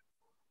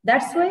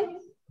That's why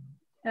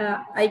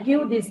I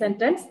give this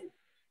sentence.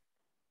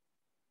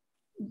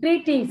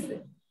 Greetings.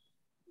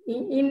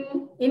 In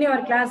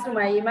your classroom,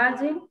 I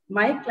imagine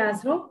my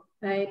classroom.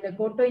 I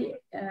go to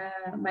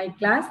my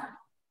class.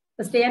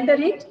 First enter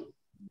it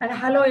and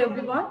hello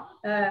everyone.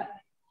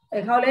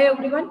 Hello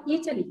everyone.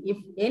 Each and if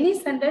any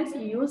sentence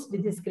you use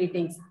with these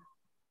greetings.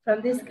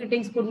 From these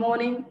greetings, good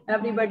morning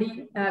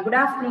everybody. Good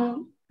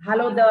afternoon.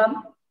 Hello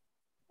them.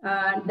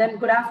 Then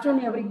good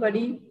afternoon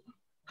everybody.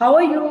 How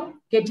are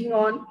you getting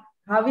on?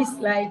 How is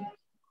life?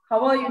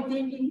 How are you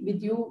thinking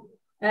with you?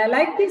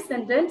 Like this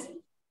sentence,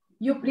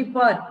 you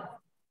prepare.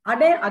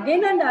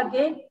 Again and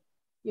again,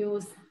 you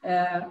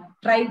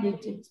try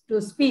it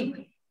to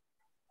speak.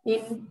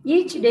 In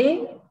each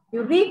day,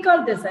 you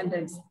recall the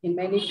sentence in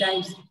many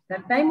times.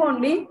 That time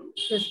only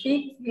you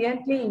speak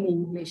fluently in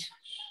English.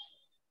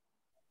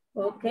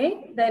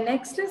 Okay, the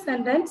next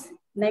sentence,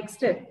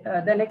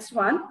 the next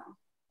one.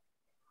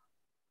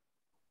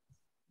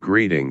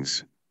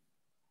 Greetings.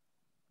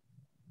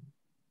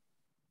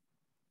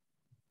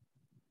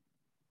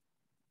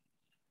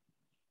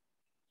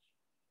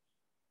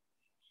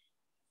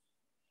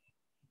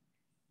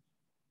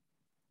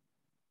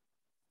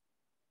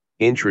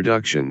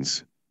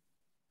 Introductions.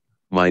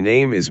 My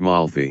name is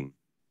Malfi.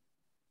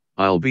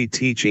 I'll be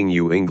teaching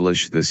you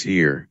English this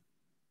year.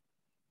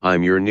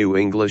 I'm your new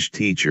English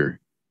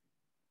teacher.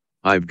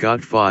 I've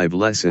got 5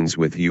 lessons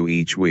with you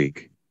each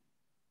week.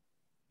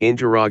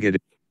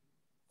 Interrogative.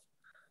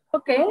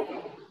 Okay.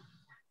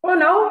 So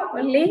now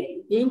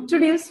only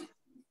introduce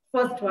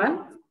first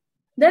one.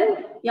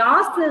 Then you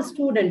ask the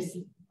students,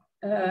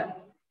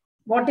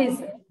 what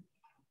is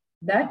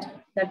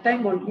that? That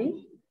time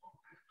only.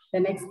 The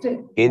next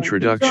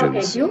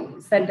Introductions.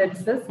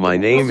 Sentences. My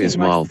name is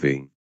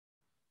Malfi.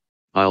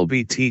 I'll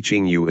be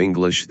teaching you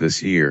English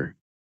this year.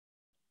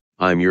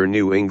 I'm your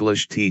new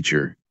English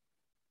teacher.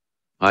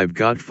 I've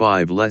got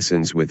 5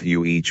 lessons with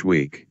you each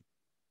week.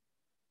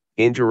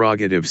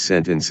 Interrogative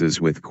sentences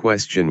with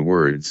question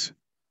words.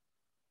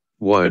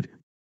 What,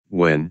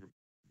 when,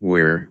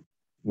 where,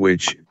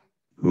 which,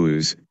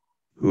 whose,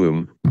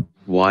 whom,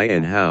 why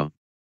and how.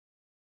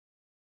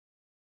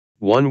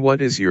 1.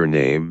 What is your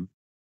name?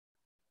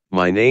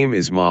 My name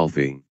is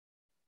Malfi.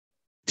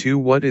 2.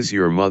 What is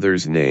your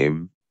mother's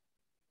name?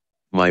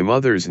 My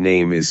mother's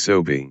name is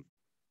Sobi.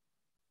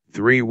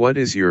 3. What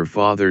is your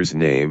father's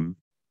name?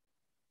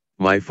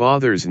 My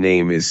father's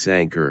name is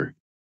Sankar.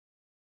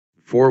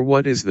 4.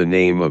 What is the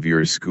name of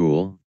your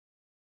school?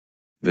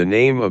 The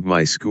name of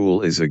my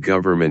school is a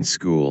government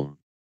school.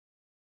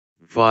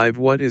 5.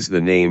 What is the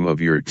name of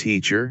your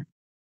teacher?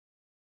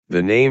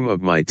 The name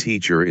of my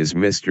teacher is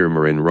Mr.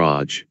 Maran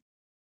Raj.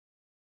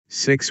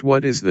 6.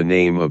 What is the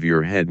name of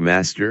your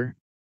headmaster?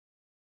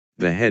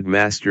 The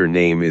headmaster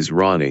name is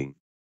Ronnie.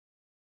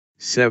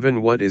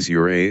 7. What is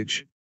your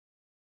age?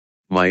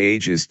 My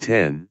age is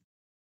 10.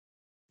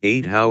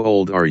 8. How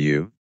old are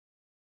you?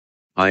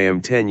 I am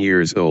 10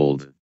 years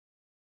old.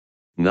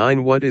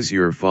 9. What is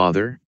your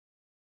father?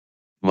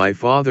 My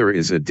father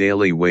is a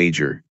daily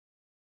wager.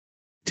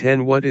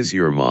 10. What is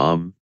your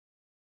mom?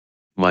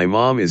 My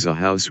mom is a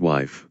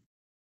housewife.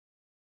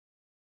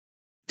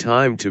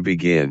 Time to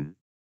begin.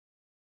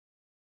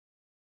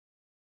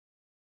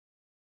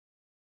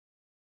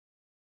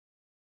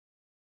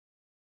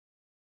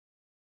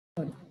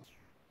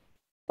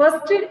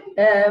 First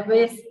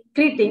with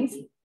greetings.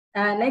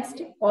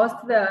 Next, ask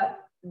the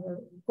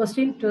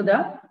question to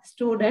the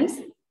students.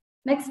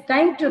 Next,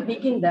 time to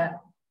begin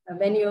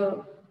when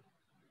you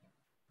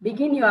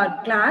begin your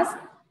class,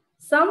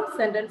 some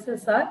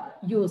sentences are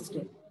used.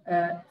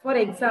 For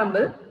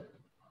example,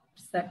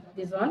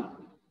 this one.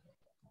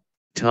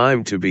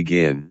 Time to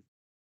begin.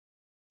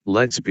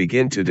 Let's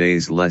begin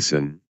today's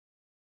lesson.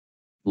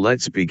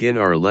 Let's begin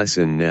our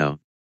lesson now.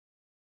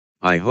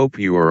 I hope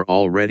you are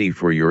all ready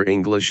for your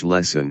English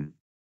lesson.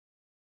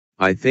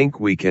 I think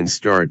we can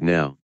start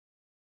now.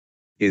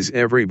 Is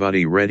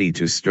everybody ready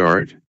to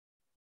start?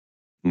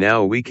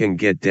 Now we can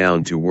get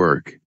down to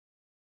work.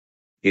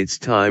 It's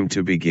time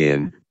to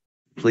begin.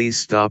 Please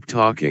stop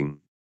talking.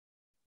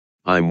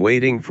 I'm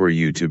waiting for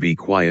you to be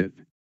quiet.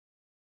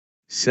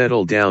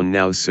 Settle down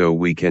now so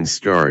we can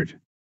start.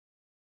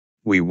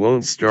 We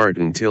won't start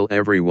until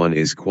everyone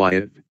is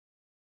quiet.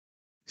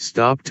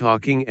 Stop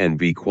talking and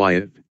be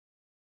quiet.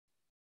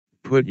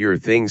 Put your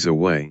things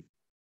away.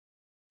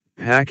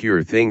 Pack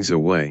your things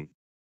away.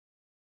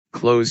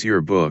 Close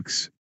your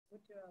books.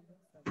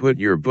 Put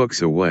your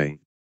books away.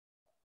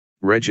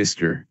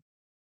 Register.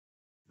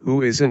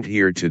 Who isn't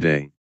here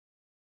today?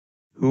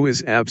 Who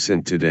is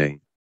absent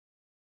today?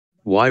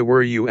 Why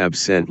were you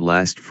absent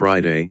last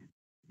Friday,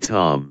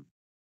 Tom?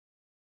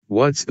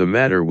 What's the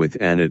matter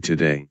with Anna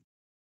today?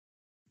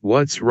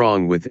 What's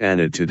wrong with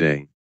Anna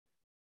today?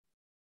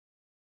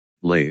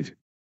 Late.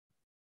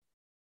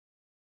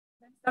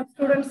 Some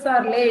students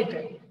are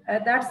late.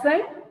 At that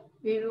time,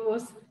 we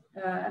use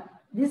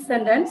this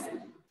sentence.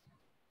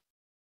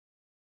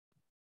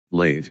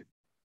 Late.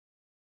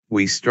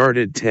 We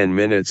started 10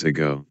 minutes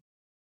ago.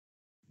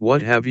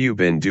 What have you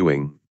been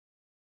doing?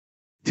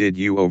 Did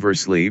you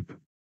oversleep?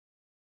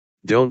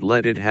 Don't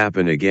let it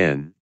happen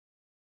again.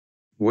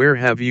 Where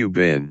have you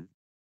been?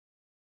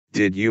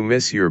 Did you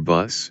miss your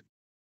bus?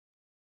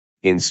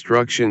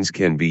 Instructions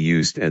can be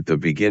used at the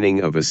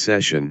beginning of a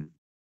session.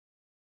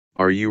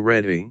 Are you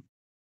ready?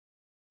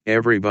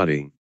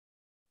 Everybody.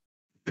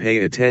 Pay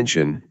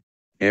attention,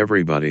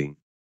 everybody.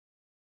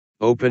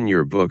 Open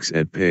your books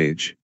at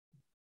page.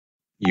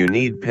 You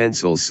need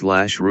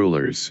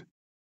pencils/rulers.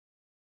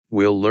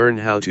 We'll learn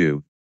how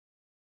to.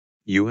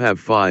 You have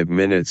 5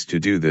 minutes to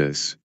do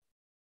this.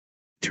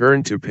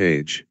 Turn to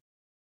page.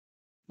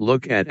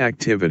 Look at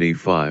activity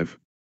 5.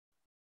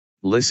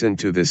 Listen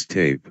to this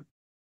tape.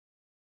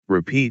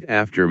 Repeat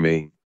after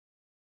me.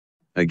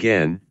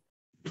 Again,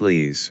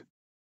 please.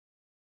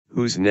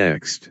 Who's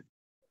next?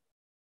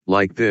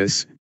 Like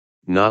this,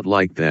 not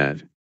like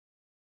that.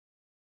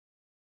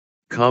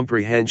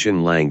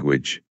 Comprehension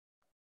language.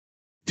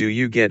 Do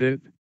you get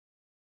it?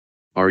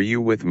 Are you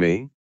with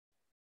me?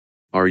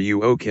 Are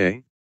you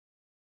okay?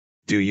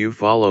 Do you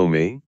follow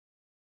me?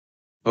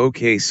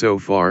 Okay so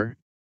far?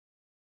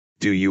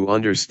 Do you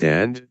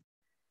understand?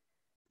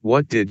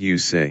 What did you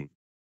say?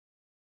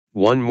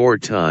 One more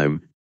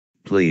time,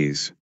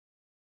 please.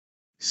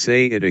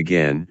 Say it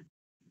again,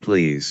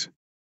 please.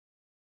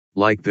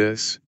 Like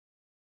this?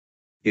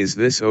 Is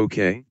this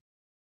okay?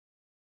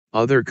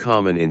 Other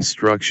common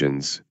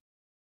instructions.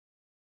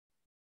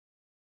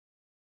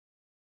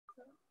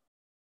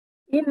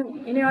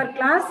 In your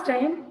class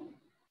time,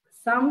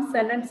 some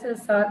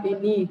sentences are we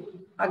need.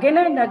 Again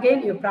and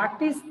again you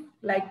practice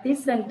like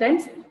this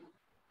sentence.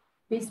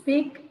 We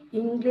speak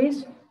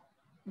English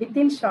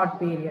within short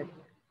period.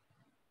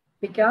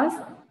 Because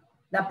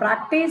the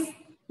practice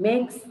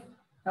makes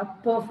a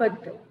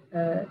perfect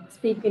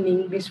speak in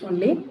English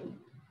only.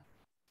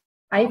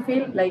 I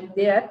feel like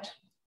that.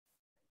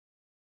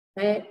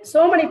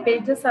 So many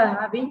pages are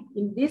having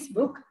in this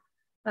book,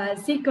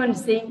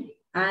 sequencing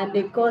and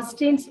the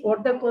questions,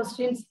 what the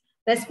questions,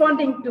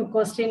 responding to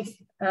questions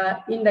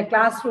in the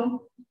classroom.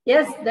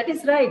 Yes, that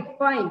is right,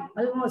 fine,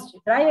 almost,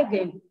 try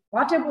again.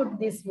 What about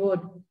this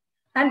word?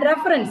 And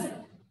reference.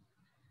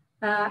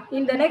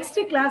 In the next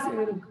class, we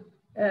will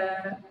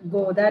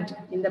go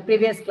that in the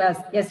previous class,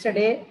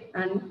 yesterday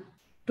and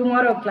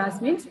tomorrow class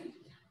means,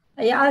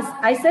 as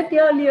I said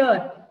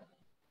earlier,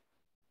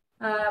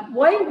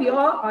 while we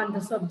are on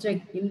the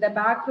subject, in the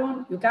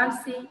background, you can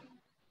see,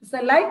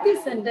 so like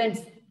this sentence,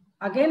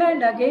 again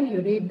and again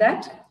you read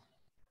that.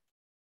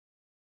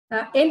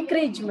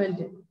 Encouragement.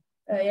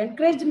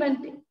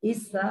 Encouragement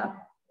is a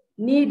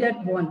needed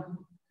one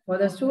for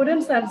the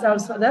students and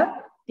also the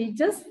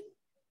teachers.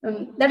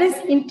 That is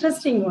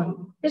interesting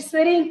one. It's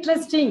very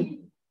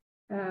interesting.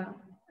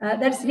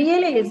 That's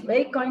really is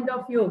very kind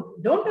of you.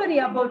 Don't worry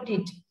about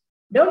it.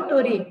 Don't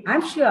worry.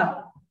 I'm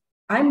sure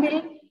I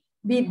will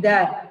be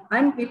there.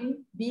 I will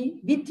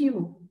be with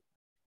you.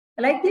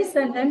 Like this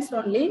sentence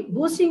only,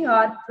 boosting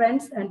our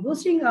friends and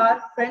boosting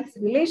our friends'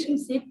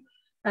 relationship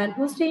and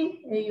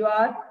boosting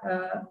your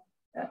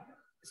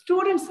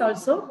students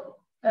also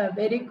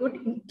very good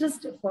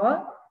interest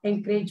for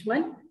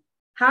encouragement.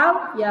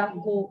 Have a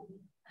go.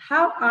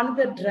 Have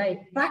another drive.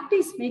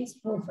 Practice makes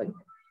perfect.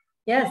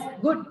 Yes,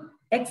 good,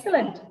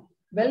 excellent,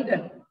 well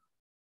done.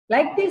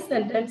 Like this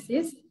sentence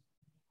is,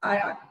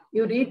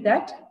 you read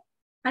that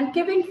and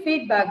giving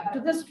feedback to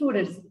the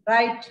students.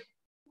 Right,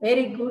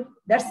 very good,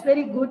 that's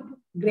very good,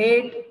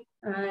 great,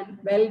 and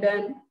well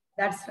done,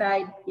 that's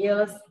right,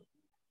 yes.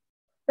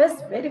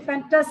 That's very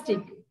fantastic,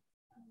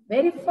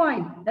 very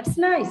fine, that's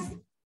nice.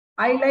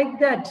 I like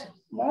that,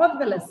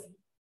 marvelous.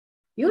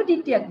 You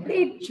did a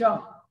great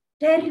job,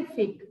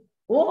 terrific.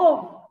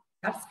 Oh,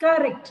 that's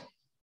correct.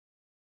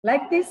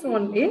 Like this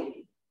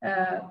only,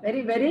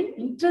 very, very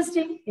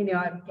interesting in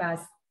your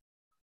class.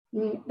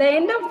 The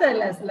end of the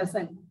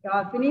lesson, you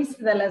have finished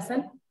the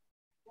lesson,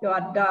 you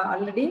are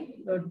already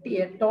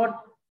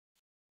taught,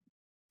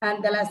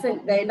 and the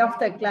lesson, the end of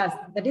the class,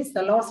 that is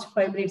the last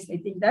 5 minutes, I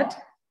think that.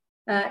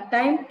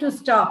 Time to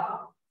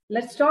stop.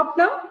 Let's stop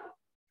now.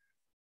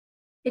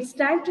 It's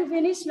time to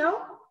finish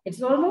now.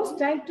 It's almost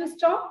time to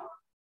stop.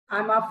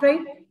 I'm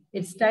afraid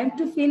it's time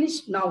to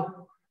finish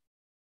now.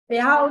 We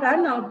have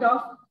run out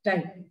of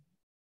time.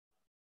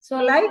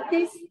 So like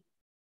this,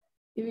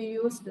 we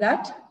use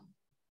that.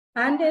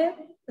 And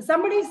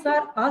somebody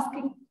are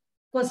asking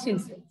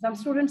questions. Some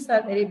students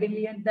are very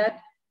brilliant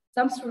that.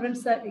 Some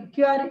students are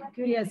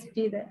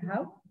curiosity they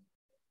have.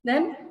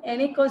 Then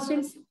any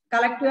questions,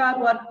 collect your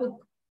workbook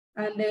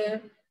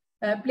and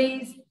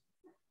please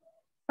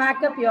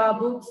pack up your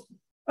books.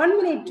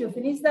 1 minute to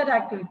finish that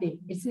activity.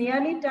 It's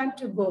nearly time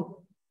to go.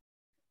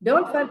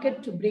 Don't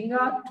forget to bring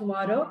up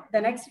tomorrow.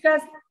 The next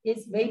class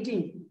is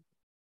waiting.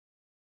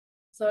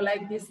 So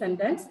like this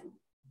sentence.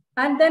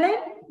 And then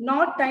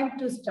not time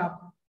to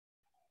stop.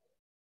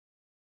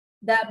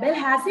 The bell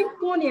hasn't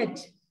gone yet.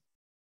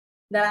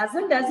 The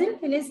lesson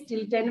doesn't finish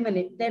till 10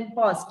 minutes, 10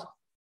 past.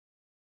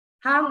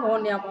 Hang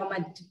on a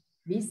moment.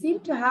 We seem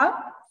to have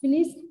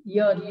finished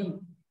early.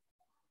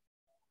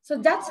 So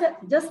that's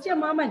just a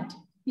moment,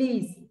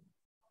 please.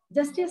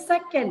 Just a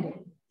second.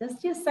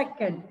 Just a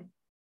second.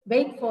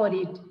 Wait for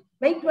it.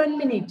 Wait 1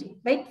 minute.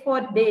 Wait for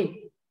a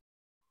day.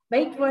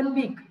 Wait 1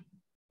 week.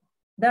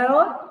 There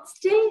are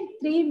still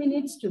 3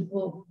 minutes to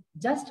go.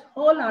 Just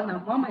hold on a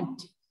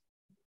moment.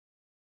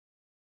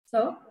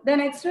 So the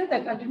next one, I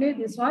continue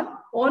this one.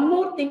 One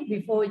more thing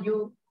before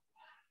you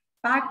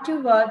back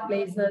to your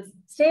places.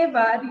 Stay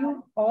where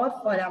you are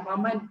for a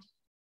moment.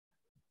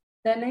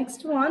 The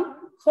next one,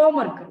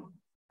 homework.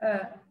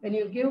 When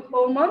you give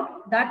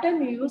homework, that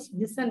time you use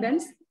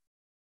descendants.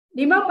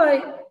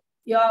 Remember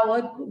your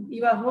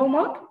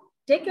homework.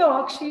 Take your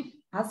worksheet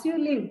as you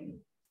leave.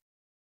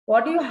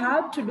 What do you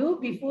have to do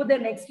before the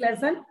next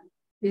lesson?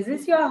 This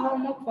is your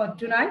homework for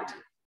tonight.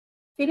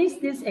 Finish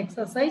this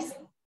exercise.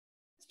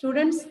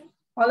 Students,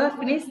 all are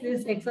finished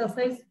this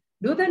exercise.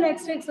 Do the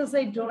next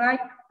exercise tonight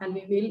and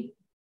we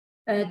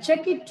will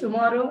check it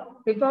tomorrow.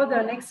 Prepare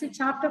the next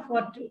chapter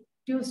for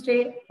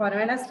Tuesday, for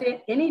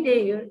Wednesday, any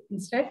day here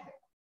instead.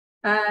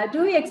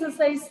 Do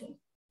exercise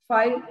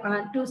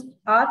 5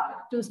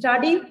 to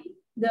study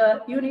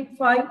the unit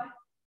 5.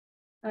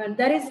 And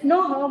there is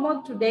no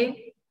homework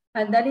today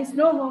and there is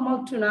no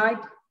homework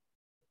tonight.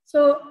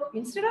 So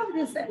instead of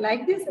this,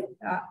 like this,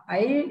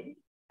 I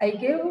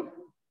gave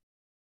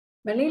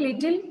many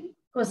little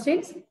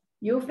questions.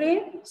 You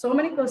frame so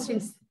many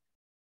questions.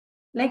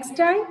 Next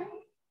time,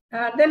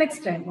 the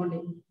next time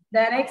only.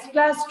 The next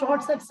class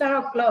starts at 7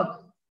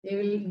 o'clock. We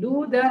will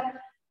do the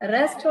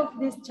rest of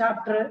this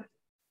chapter.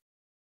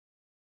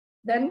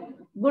 Then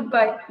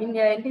goodbye in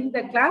ending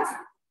the class.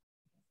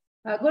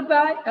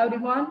 Goodbye,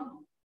 everyone.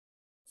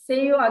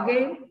 See you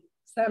again.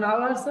 So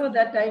now also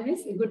that time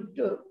is good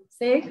to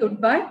say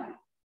goodbye.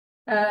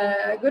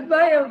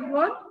 Goodbye,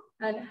 everyone,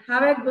 and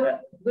have a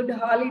good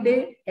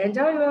holiday.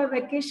 Enjoy your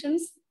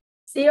vacations.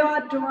 See you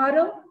all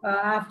tomorrow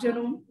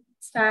afternoon.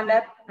 Stand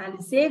up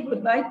and say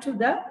goodbye to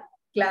the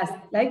class.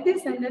 Like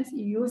this sentence,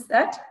 you use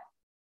that.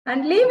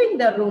 And leaving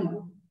the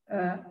room.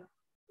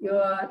 You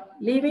are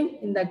leaving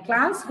in the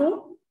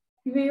classroom.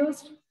 You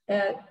used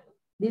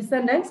this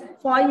sentence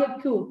for a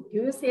cue.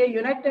 You use a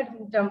United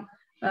Kingdom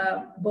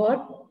word,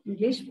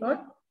 English word,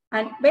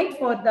 and wait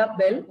for the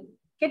bell.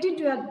 Get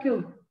into a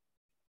queue.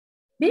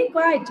 Be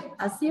quiet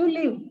as you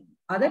leave.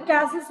 Other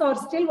classes are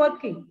still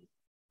working.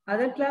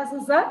 Other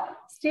classes are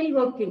still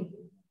working.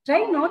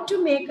 Try not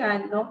to make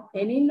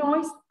any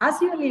noise as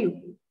you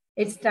leave.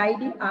 It's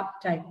tidy up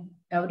time.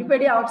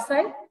 Everybody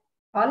outside,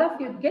 all of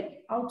you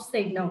get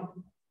outside now.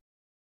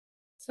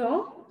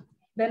 So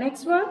the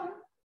next one,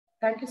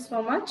 thank you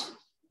so much.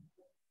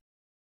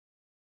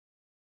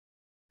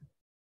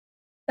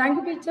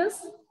 Thank you, teachers.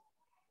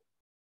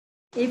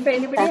 If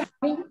anybody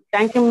having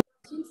thank you.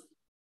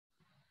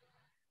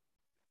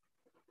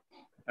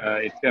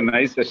 It's a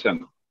nice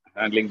session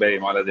handling by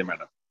Malaji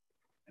Madam.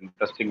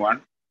 Interesting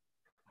one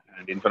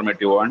and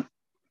informative one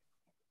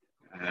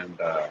and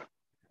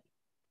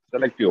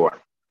selective one.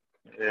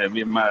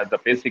 The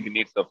basic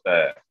needs of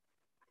the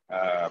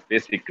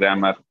basic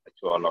grammar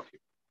to all of you.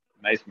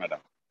 Nice, Madam.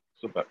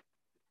 Super.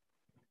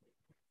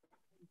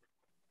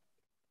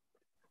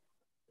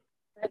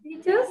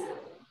 Teachers?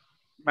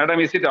 Madam,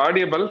 is it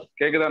audible?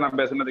 Yes,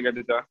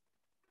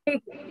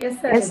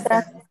 sir. Yes,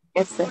 sir.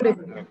 Yes,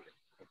 sir.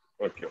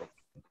 Okay.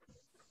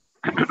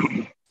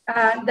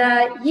 The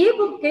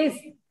ebook is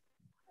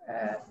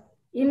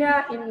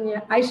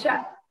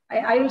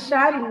I will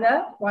share in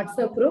the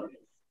WhatsApp group.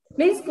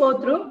 Please go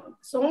through.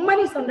 So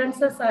many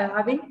sentences I am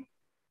having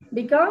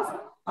because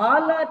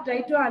all are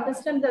try to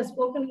understand the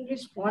spoken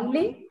English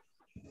only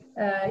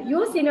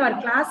use in your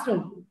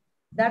classroom.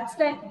 That's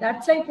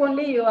type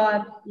only you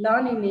are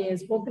learning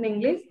spoken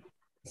English.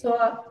 So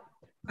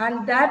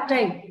and that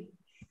time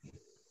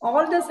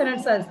all the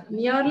sentences,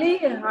 nearly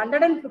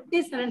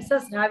 150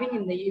 sentences having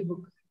in the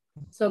ebook.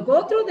 So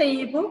go through the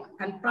ebook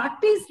and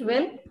practice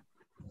well.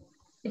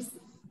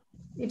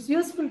 It's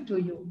useful to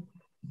you.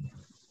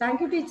 Thank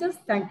you, teachers.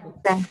 Thank you.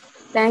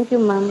 Thank you,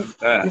 ma'am.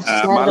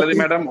 Malaji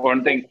Madam,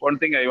 one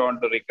thing I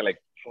want to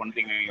recollect. One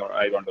thing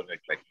I want to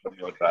recollect from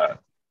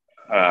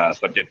your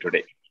subject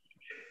today.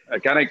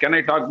 Can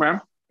I talk,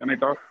 ma'am? Can I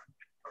talk?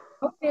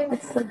 Okay.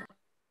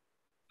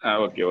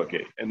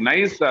 Okay. A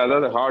nice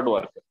hard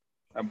work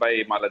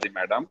by Malaji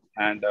Madam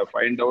and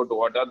find out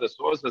what are the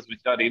sources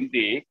which are in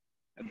the,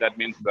 that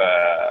means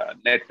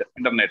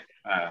internet.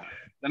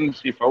 Then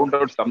she found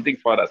out something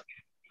for us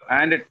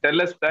and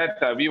tell us that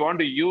we want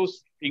to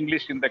use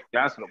English in the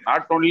classroom,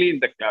 not only in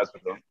the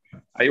classroom.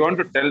 I want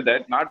to tell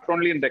that not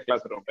only in the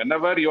classroom,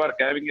 whenever you are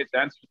having a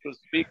chance to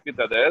speak with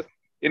others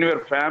in your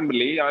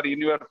family or in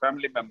your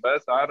family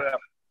members or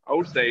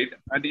outside,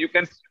 and you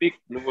can speak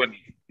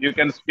fluently. You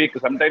can speak,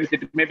 sometimes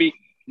it may be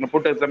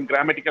put some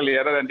grammatical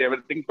error and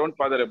everything. Don't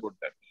bother about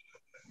that.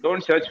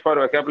 Don't search for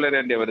vocabulary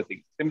and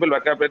everything. Simple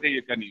vocabulary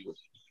you can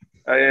use.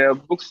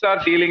 Books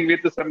are dealing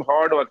with some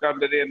hard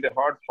vocabulary and the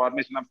hard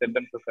formation of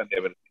sentences and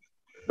everything.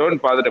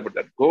 Don't bother about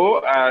that. Go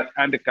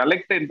and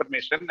collect the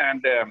information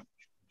and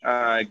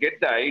get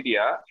the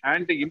idea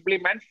and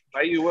implement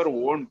by your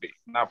own way.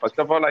 Now, first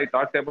of all, I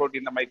talked about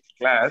in my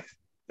class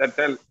that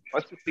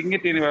first sing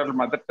it in your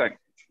mother tongue.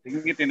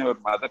 Sing it in your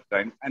mother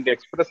tongue and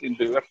express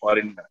into your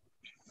foreign tongue.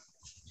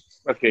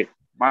 Okay.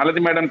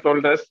 Malati madam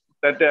told us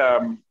that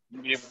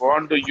we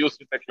want to use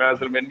the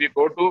classroom. When we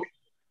go to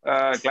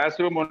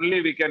classroom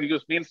only we can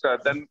use, means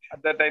then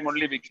at that time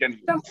only we can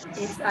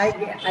use.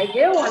 I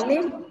gave only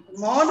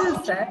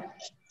model, sir.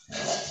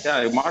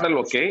 Yeah, model,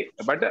 okay.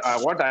 But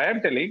what I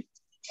am telling,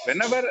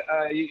 whenever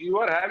you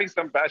are having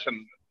some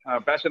passion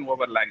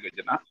over language,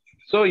 na?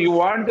 So you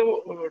want to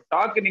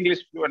talk in English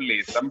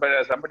fluently.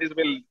 Somebody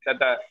will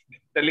that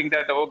telling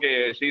that,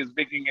 okay, she is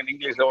speaking in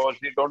English or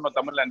she don't know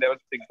Tamil and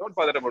everything. Don't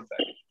bother about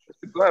that.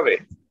 Just go away.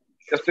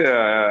 Just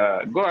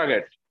go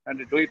ahead and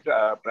do it.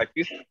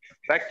 Practice.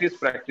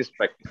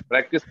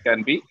 Practice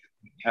can be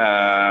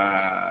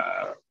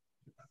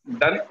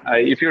done.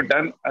 If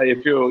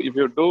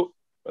you do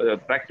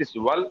practice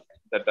well,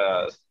 that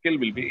skill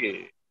will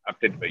be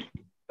obtained by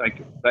you.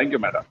 Thank you,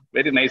 madam.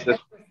 Very nice,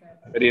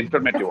 very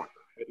informative one.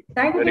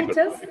 Thank you, Very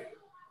teachers.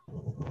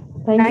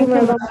 Thank you,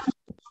 madam.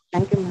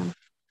 Thank you, ma'am.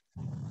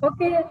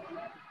 Okay.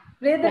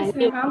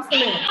 Priyadharshini ma'am,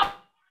 சொல்லுங்க.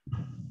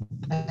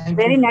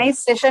 Very nice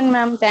session,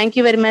 ma'am. Thank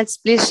you very much.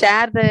 Please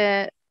share the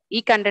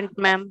e-content,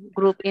 ma'am,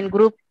 group.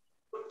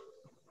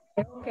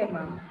 Okay,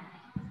 ma'am.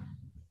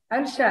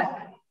 I'll share.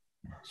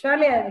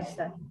 Surely I will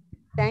share.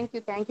 Thank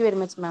you very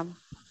much, ma'am.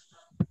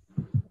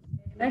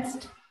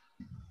 Next,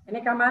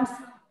 any comments?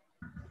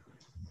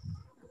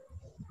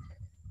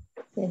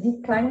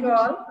 Thank you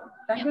all.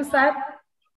 Thank you, sir.